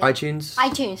有哪里 iTunes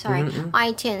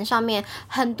上面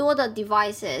很多的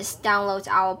devices download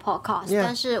our podcast，、 Yeah.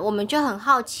 但是我们就很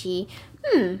好奇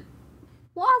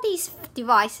，what are these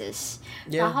devices？、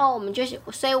 Yeah. 然后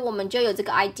所以我们就有这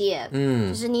个 idea，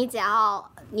就是你只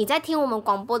要你在听我们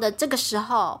广播的这个时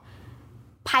候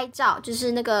拍照，就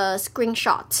是那个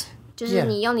screenshot， 就是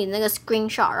你用你那个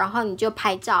screenshot， 然后你就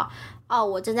拍照，哦，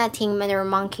我正在听 Mandarin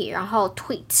Monkey， 然后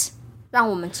tweet。让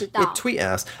我们知道 Yeah, tweet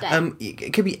us.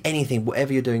 It could be anything.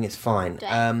 Whatever you're doing, it's fine.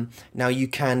 Now you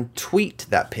can tweet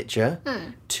that picture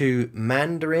to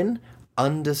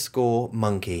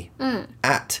Mandarin_monkey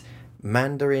at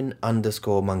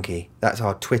Mandarin_monkey. That's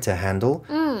our Twitter handle.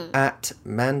 At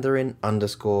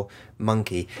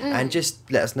Mandarin_monkey. And just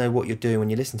let us know what you're doing when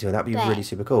you listen to it. That would be really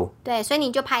super cool. 对，所以你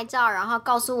就拍照，然后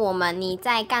告诉我们你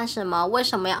在干什么，为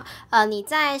什么要你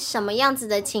在什么样子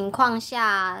的情况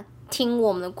下听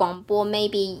我们的广播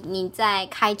maybe 你在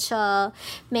开车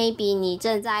maybe 你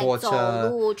正在走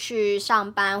路去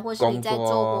上班或是你在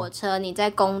坐火车你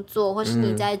在工作或是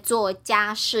你在做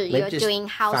家事 you're doing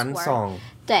housework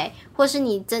对，或是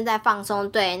你正在放松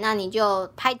对，那你就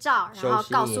拍照然后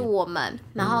告诉我们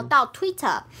然后到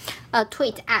Twitter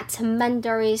tweet at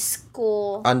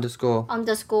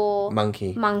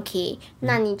Mandarin_monkey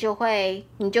那你就可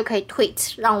以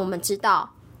tweet 让我们知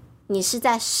道你是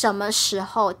在什么时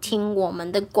候听我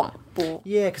们的广播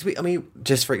Yeah, because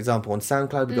just for example, on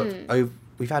SoundCloud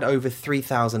we've had over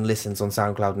 3,000 listens on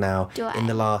SoundCloud now in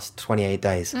the last 28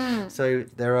 days. So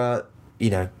there are,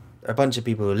 a bunch of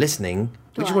people who are listening.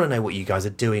 We just want to know what you guys are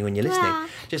doing when you're listening.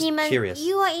 Just curious.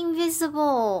 You are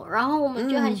invisible. 然后我们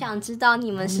就很想知道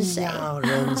你们是谁。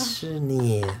认识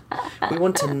你 We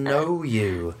want to know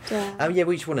you. Yeah,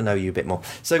 we just want to know you a bit more.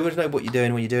 So we want to know what you're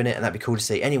doing when you're doing it, and that'd be cool to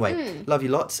see. Anyway, love you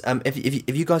lots. If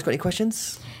you guys got any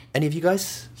questions? Any of you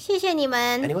guys? 谢谢你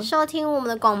们收听我们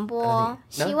的广播。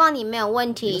希望你没有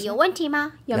问题。有问题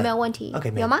吗？有没有问题？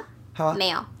 Okay, 有吗？好啊。没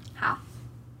有。好，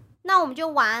那我们就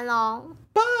晚安喽。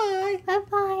Bye. Bye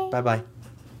bye. Bye bye.